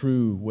is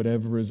true,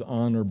 whatever is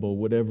honorable,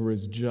 whatever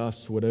is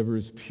just, whatever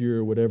is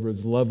pure, whatever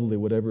is lovely,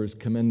 whatever is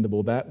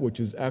commendable, that which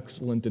is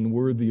excellent and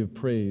worthy of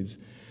praise.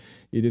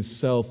 It is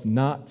self,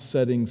 not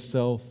setting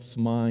self's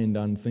mind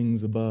on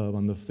things above,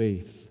 on the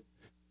faith.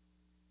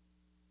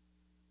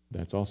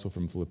 That's also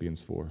from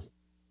Philippians 4,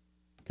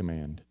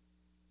 command.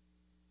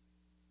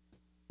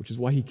 Which is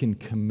why He can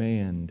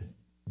command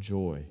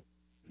joy.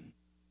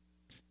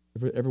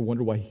 Ever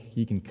wonder why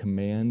He can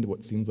command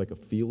what seems like a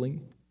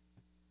feeling?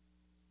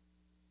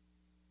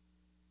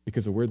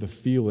 Because of where the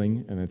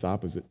feeling and its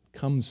opposite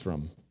comes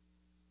from.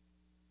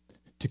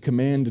 To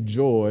command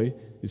joy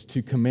is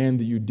to command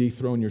that you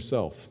dethrone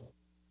yourself.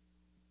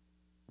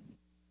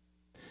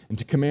 And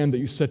to command that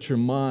you set your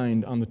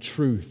mind on the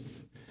truth.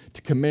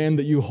 To command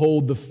that you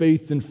hold the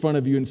faith in front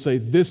of you and say,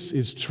 this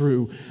is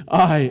true.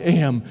 I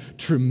am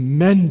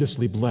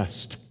tremendously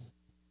blessed.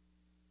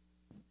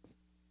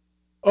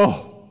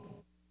 Oh,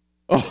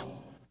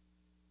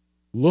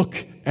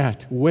 look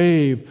at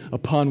wave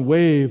upon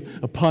wave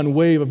upon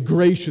wave of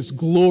gracious,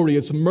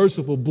 glorious,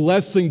 merciful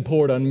blessing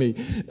poured on me.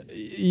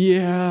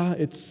 Yeah,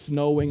 it's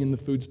snowing and the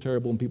food's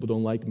terrible and people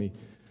don't like me.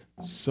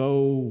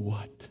 So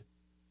what?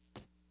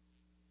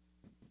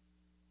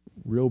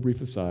 Real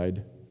brief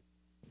aside,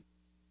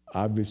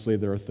 obviously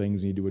there are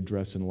things you need to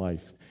address in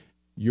life.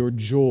 Your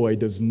joy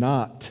does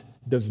not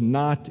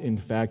in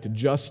fact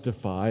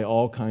justify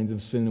all kinds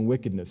of sin and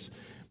wickedness.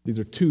 These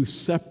are two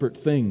separate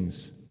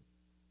things.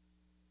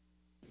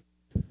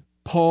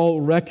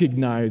 Paul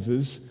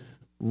recognizes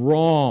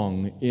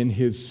wrong in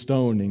his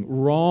stoning,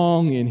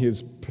 wrong in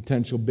his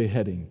potential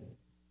beheading.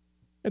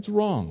 It's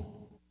wrong.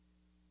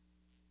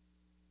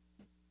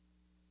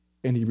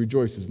 And he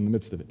rejoices in the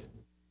midst of it.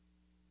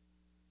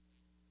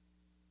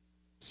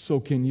 So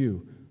can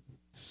you.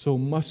 So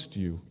must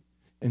you.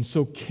 And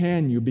so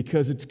can you,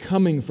 because it's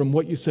coming from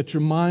what you set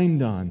your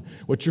mind on,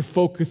 what your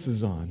focus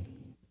is on.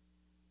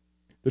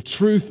 The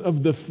truth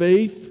of the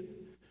faith,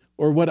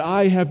 or what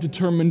I have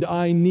determined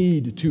I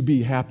need to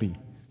be happy.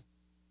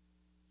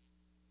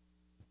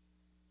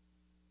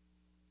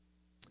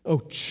 Oh,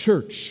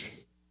 church,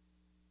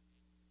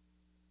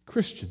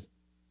 Christian.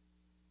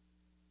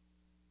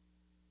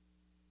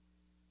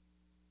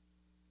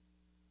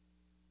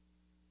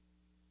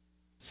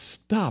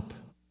 Stop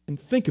and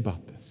think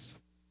about this.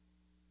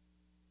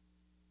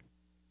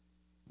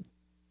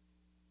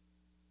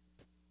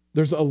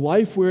 There's a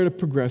life we're to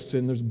progress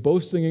in. There's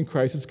boasting in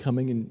Christ is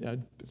coming, and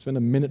I'll spend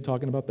a minute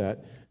talking about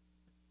that.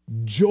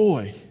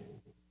 Joy.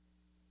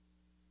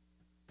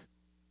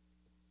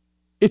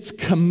 It's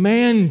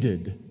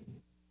commanded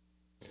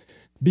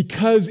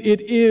because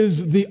it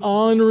is the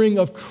honoring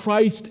of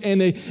Christ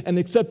and an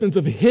acceptance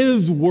of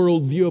His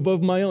worldview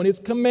above my own. It's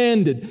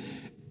commanded.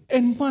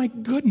 And my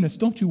goodness,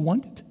 don't you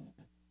want it?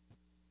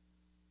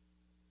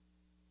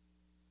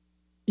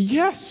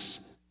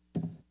 Yes.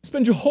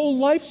 Spend your whole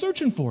life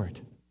searching for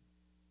it.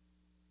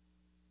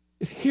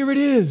 Here it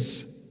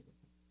is.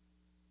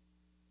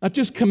 Not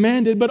just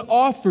commanded, but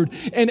offered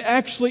and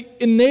actually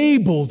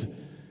enabled.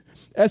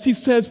 As he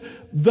says,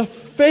 the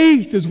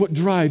faith is what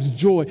drives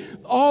joy.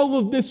 All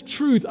of this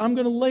truth, I'm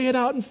going to lay it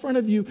out in front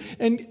of you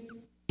and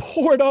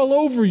pour it all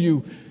over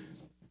you.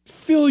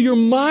 Fill your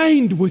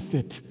mind with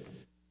it.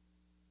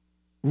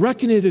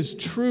 Reckon it as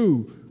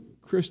true,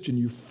 Christian,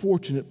 you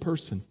fortunate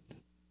person.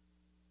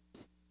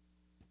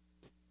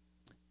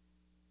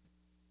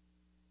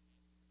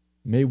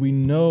 May we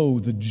know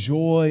the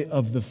joy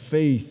of the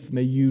faith.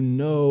 May you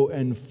know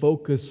and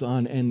focus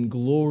on and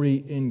glory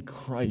in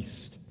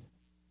Christ.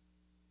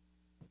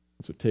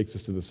 That's what takes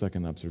us to the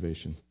second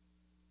observation,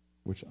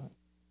 which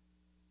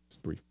is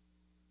brief.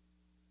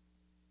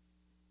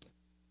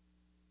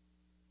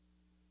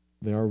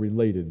 They are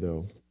related,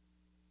 though,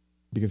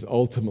 because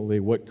ultimately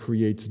what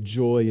creates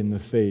joy in the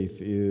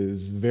faith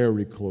is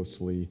very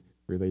closely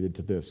related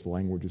to this. The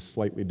language is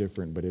slightly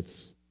different, but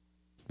it's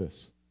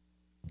this.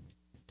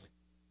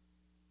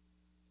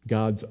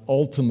 God's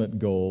ultimate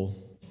goal.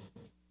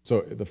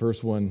 So the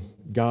first one,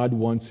 God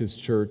wants His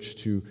church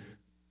to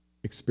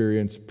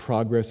experience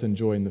progress and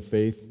joy in the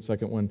faith.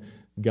 Second one,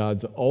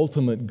 God's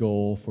ultimate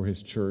goal for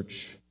His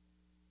church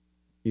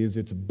is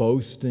its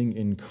boasting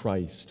in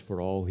Christ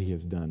for all He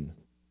has done.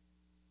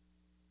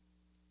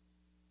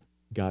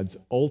 God's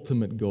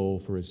ultimate goal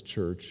for His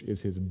church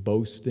is its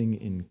boasting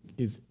in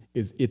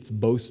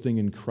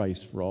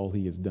Christ for all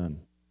He has done.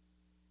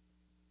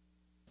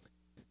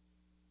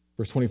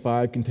 Verse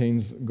 25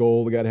 contains the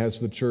goal that God has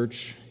for the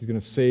church. He's going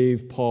to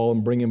save Paul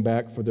and bring him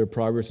back for their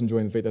progress and joy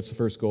in the faith. That's the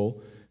first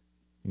goal.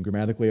 And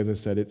grammatically, as I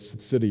said, it's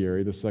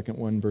subsidiary. The second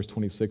one, verse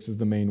 26, is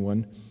the main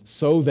one.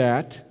 So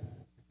that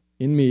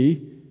in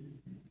me,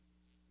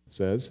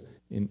 says,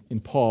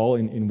 in Paul,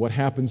 in what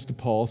happens to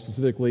Paul,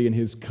 specifically in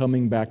his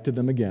coming back to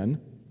them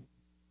again,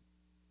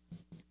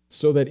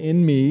 so that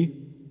in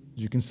me,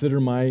 as you consider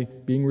my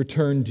being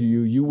returned to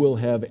you, you will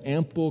have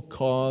ample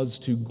cause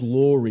to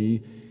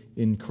glory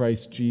in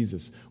Christ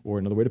Jesus. Or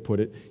another way to put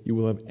it, you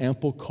will have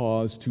ample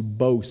cause to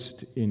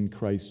boast in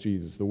Christ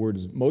Jesus. The word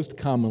is most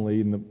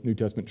commonly in the New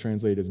Testament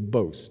translated as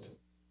boast.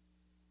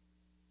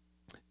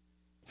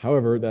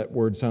 However, that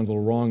word sounds a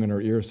little wrong in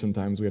our ears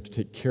sometimes. We have to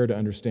take care to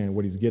understand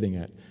what he's getting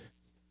at.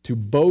 To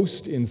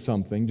boast in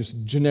something,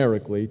 just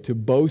generically, to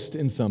boast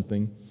in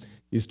something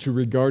is to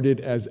regard it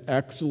as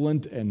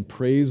excellent and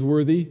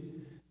praiseworthy,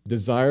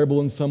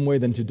 desirable in some way,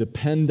 then to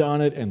depend on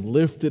it and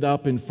lift it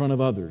up in front of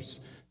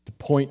others. To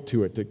point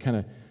to it, to kind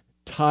of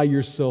tie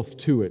yourself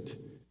to it,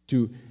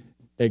 to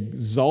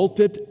exalt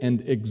it and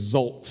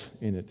exult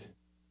in it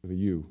with a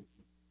U.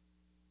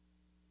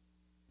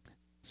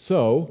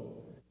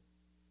 So,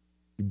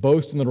 you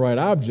boast in the right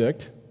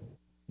object,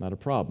 not a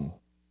problem.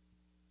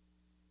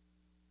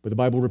 But the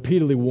Bible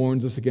repeatedly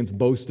warns us against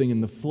boasting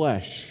in the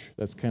flesh.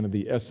 That's kind of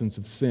the essence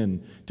of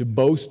sin. To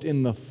boast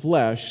in the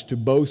flesh, to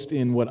boast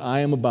in what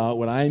I am about,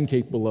 what I am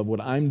capable of,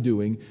 what I'm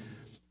doing,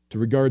 to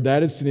regard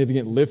that as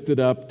significant, lift it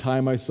up, tie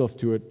myself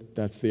to it,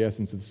 that's the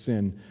essence of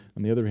sin.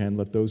 On the other hand,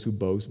 let those who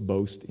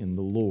boast in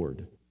the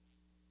Lord.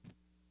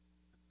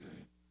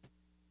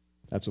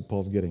 That's what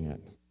Paul's getting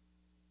at.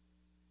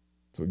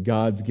 That's what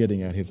God's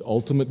getting at. His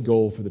ultimate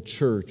goal for the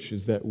church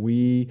is that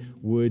we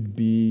would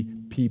be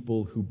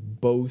people who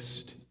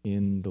boast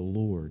in the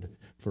Lord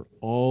for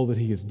all that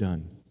He has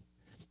done.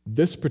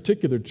 This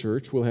particular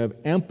church will have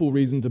ample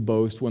reason to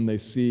boast when they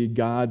see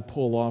God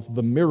pull off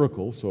the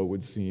miracle, so it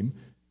would seem,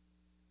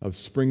 of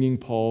springing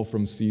Paul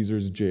from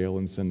Caesar's jail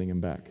and sending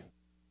him back.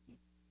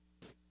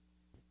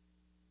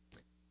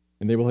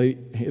 And they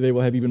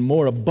will have even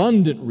more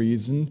abundant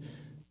reason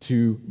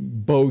to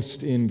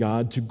boast in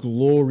God, to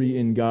glory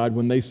in God,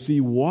 when they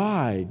see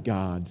why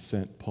God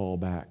sent Paul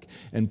back.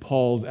 And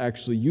Paul's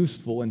actually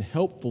useful and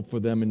helpful for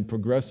them in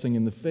progressing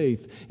in the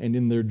faith and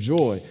in their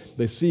joy.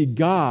 They see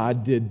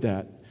God did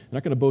that. They're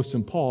not going to boast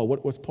in Paul.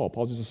 What's Paul?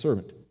 Paul's just a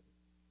servant.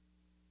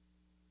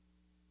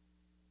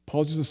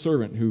 Paul's just a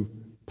servant who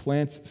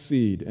plants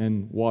seed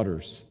and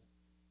waters,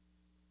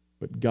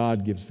 but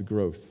God gives the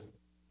growth.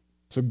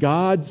 So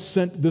God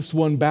sent this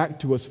one back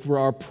to us for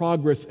our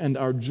progress and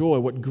our joy.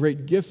 What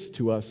great gifts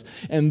to us.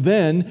 And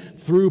then,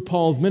 through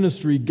Paul's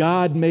ministry,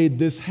 God made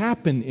this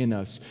happen in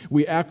us.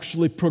 We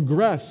actually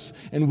progress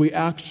and we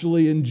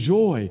actually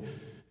enjoy.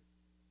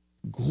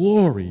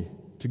 Glory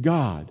to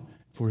God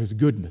for His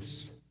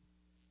goodness.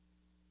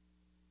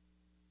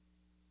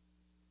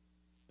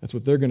 That's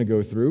what they're going to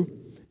go through.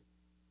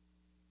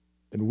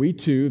 And we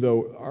too,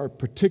 though our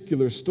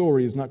particular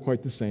story is not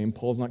quite the same,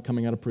 Paul's not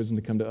coming out of prison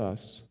to come to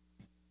us.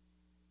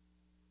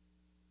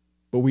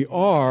 But we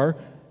are,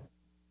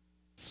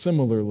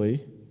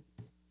 similarly,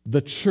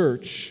 the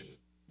church,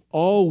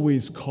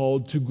 always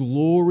called to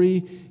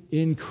glory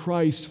in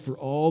Christ for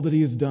all that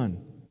He has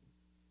done.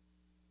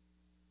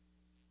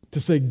 To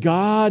say,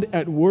 God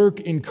at work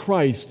in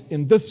Christ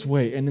in this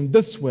way, and in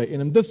this way,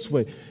 and in this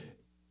way.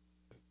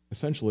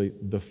 Essentially,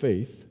 the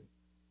faith.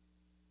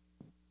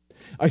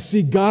 I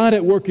see God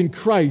at work in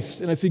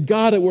Christ, and I see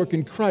God at work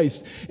in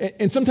Christ.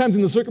 And sometimes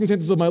in the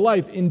circumstances of my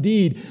life,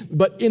 indeed,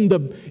 but in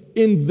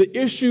the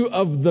issue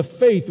of the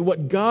faith,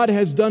 what God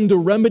has done to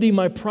remedy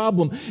my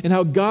problem, and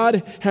how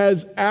God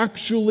has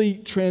actually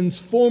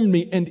transformed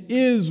me and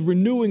is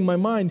renewing my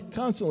mind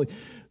constantly.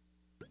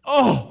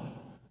 Oh,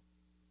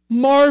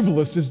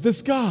 marvelous is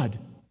this God.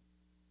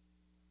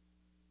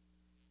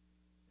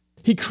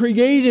 He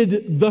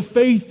created the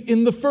faith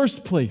in the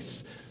first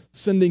place,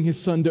 sending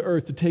His Son to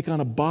earth to take on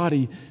a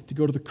body, to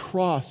go to the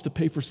cross, to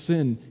pay for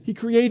sin. He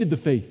created the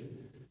faith.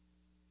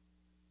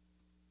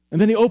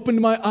 And then He opened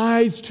my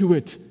eyes to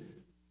it,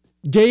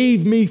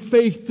 gave me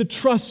faith to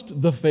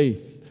trust the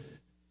faith,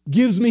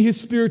 gives me His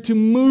Spirit to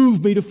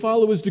move me to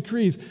follow His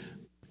decrees.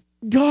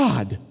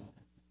 God,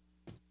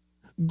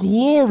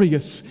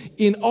 glorious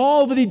in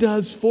all that He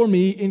does for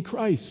me in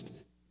Christ.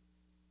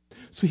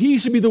 So He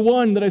should be the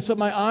one that I set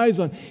my eyes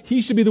on.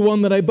 He should be the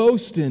one that I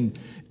boast in.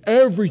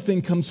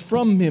 Everything comes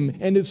from Him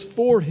and is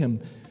for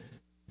Him.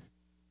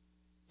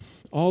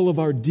 All of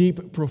our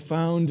deep,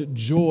 profound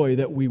joy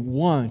that we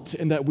want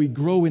and that we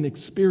grow in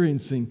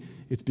experiencing,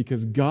 it's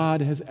because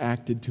God has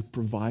acted to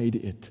provide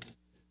it.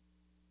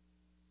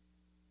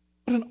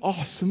 What an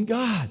awesome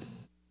God.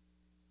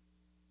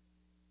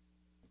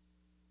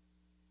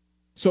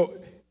 So,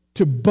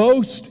 to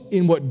boast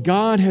in what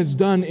God has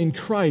done in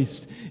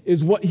Christ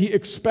is what He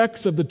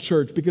expects of the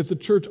church, because the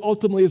church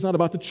ultimately is not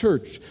about the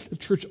church. The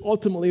church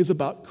ultimately is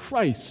about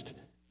Christ.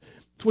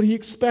 It's what He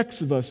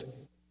expects of us.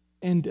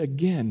 And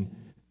again,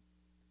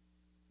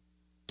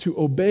 to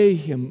obey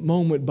Him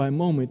moment by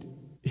moment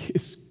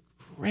is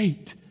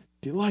great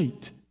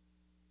delight.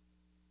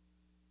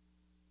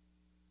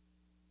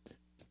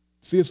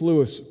 C.S.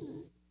 Lewis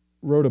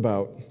wrote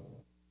about,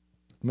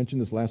 I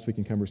mentioned this last week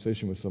in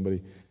conversation with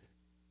somebody.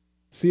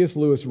 C.S.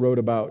 Lewis wrote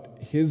about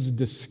his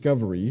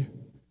discovery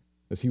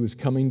as he was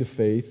coming to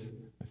faith,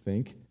 I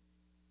think.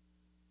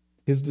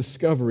 His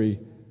discovery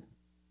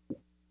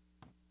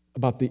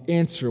about the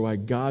answer why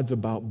God's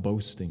about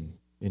boasting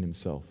in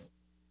Himself.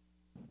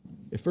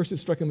 At first it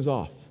struck him as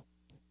off.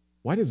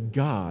 Why does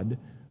God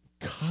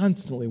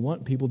constantly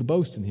want people to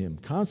boast in Him,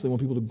 constantly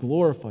want people to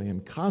glorify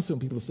Him, constantly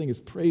want people to sing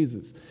His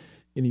praises?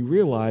 And he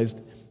realized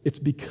it's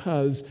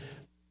because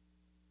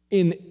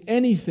in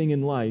anything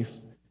in life,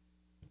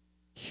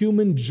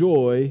 human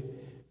joy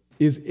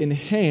is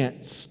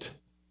enhanced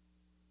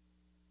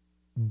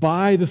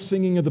by the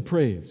singing of the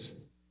praise.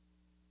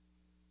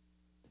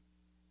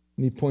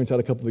 And he points out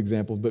a couple of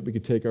examples, but we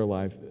could take our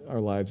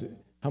lives.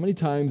 How many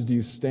times do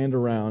you stand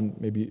around,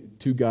 maybe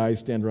two guys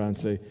stand around and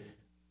say,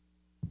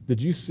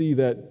 did you see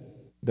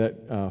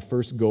that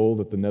first goal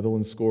that the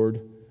Netherlands scored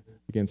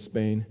against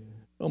Spain?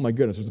 Oh my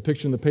goodness, there's a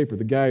picture in the paper.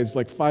 The guy is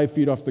like 5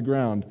 feet off the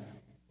ground,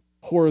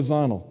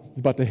 horizontal. He's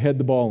about to head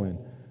the ball in.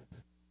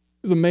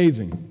 It was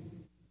amazing.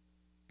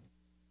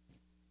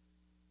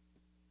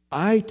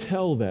 I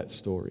tell that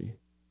story,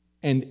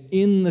 and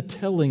in the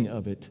telling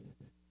of it,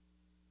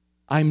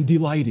 I'm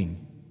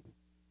delighting.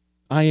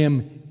 I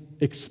am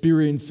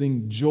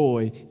experiencing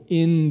joy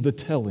in the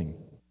telling.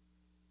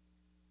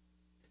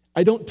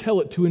 I don't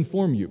tell it to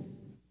inform you.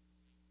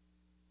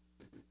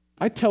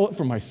 I tell it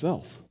for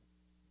myself.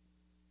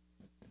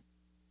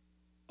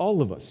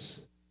 All of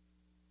us.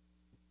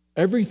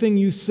 Everything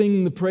you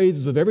sing the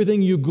praises of,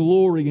 everything you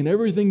glory in,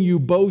 everything you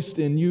boast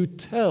in, you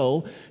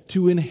tell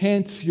to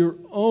enhance your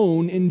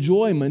own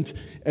enjoyment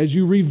as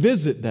you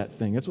revisit that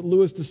thing. That's what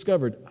Lewis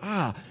discovered.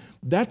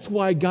 That's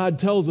why God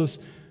tells us,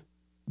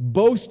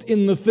 boast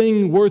in the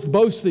thing worth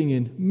boasting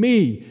in,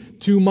 me,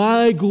 to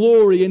my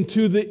glory and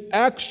to the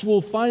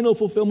actual final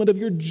fulfillment of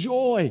your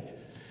joy,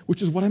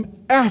 which is what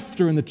I'm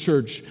after in the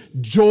church,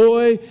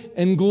 joy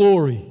and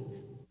glory.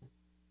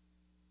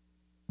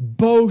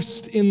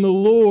 Boast in the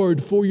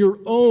Lord for your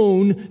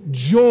own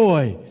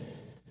joy.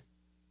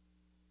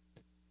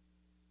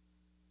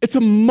 It's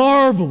a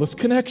marvelous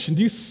connection.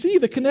 Do you see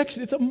the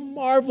connection? It's a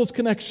marvelous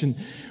connection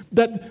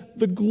that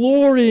the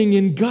glorying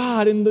in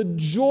God and the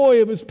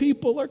joy of His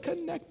people are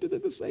connected to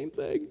the same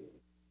thing.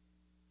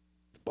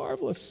 It's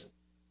marvelous.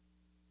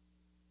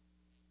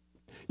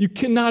 You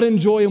cannot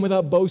enjoy Him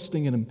without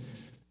boasting in Him.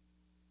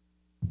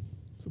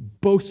 So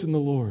boast in the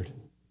Lord.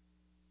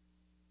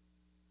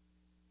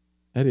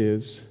 That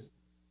is,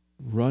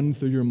 run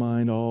through your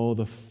mind all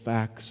the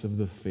facts of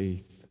the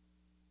faith.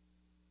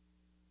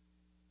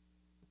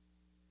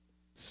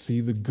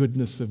 See the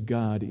goodness of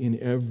God in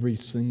every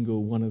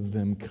single one of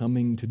them,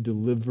 coming to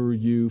deliver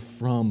you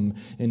from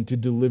and to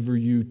deliver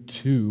you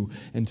to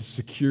and to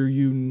secure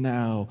you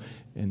now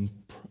and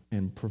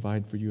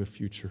provide for you a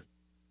future.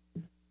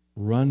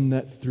 Run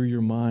that through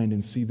your mind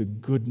and see the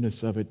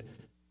goodness of it.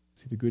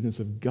 See the goodness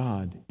of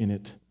God in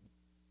it.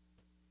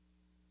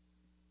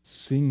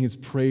 Sing His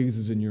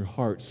praises in your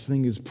heart.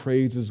 Sing His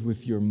praises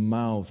with your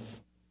mouth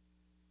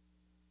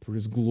for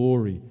His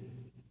glory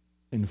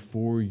and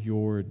for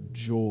your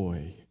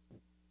joy,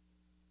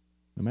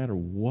 no matter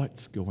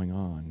what's going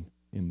on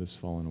in this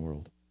fallen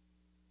world.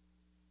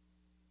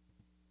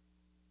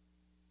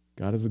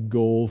 God has a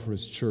goal for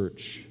His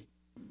church,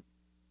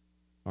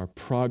 our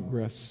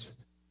progress,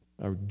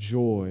 our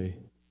joy,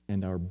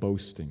 and our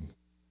boasting.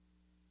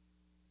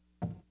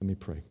 Let me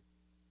pray.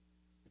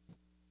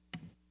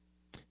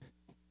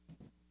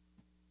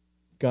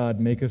 God,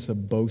 make us a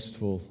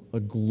boastful, a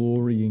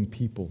glorying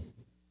people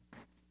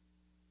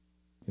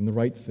in the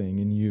right thing,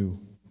 in You,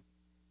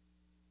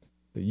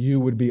 that You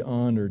would be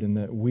honored and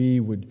that we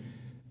would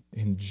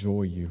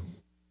enjoy You.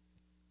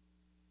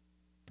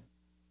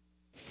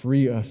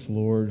 Free us,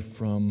 Lord,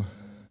 from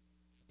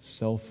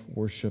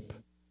self-worship,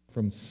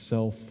 from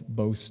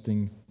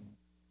self-boasting.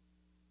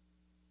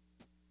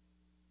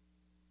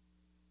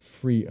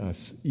 Free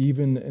us,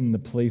 even in the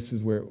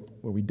places where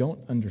we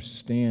don't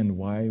understand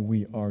why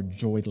we are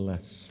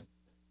joyless.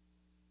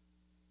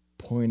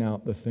 Point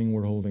out the thing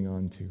we're holding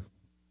on to.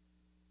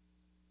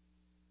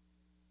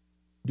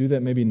 Do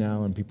that maybe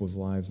now in people's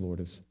lives, Lord,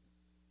 as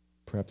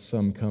perhaps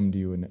some come to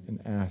You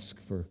and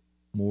ask for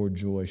more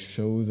joy.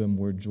 Show them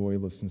where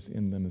joylessness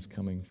in them is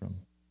coming from.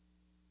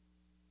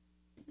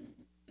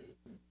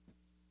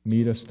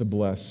 Meet us to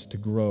bless, to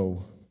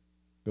grow,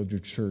 build Your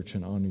church,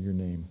 and honor Your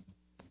name.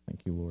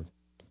 Thank You, Lord.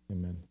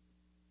 Amen.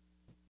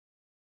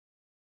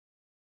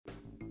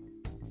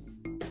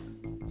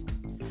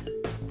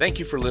 Thank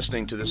you for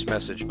listening to this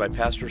message by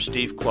Pastor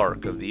Steve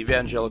Clark of the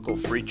Evangelical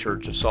Free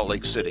Church of Salt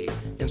Lake City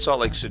in Salt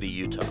Lake City,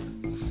 Utah.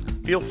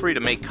 Feel free to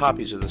make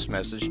copies of this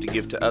message to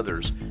give to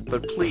others,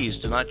 but please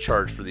do not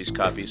charge for these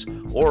copies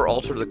or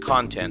alter the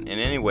content in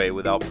any way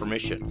without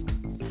permission.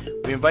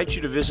 We invite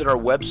you to visit our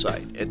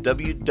website at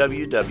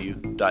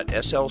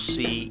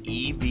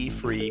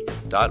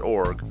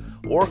www.slcevfree.org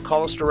or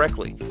call us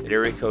directly at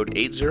area code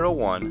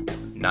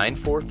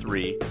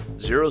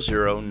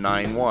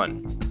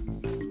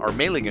 801-943-0091. Our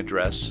mailing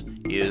address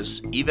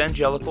is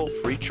Evangelical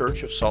Free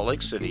Church of Salt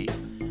Lake City,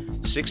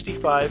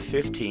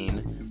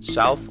 6515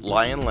 South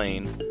Lion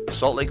Lane,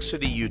 Salt Lake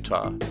City,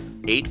 Utah,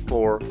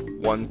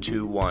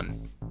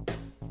 84121.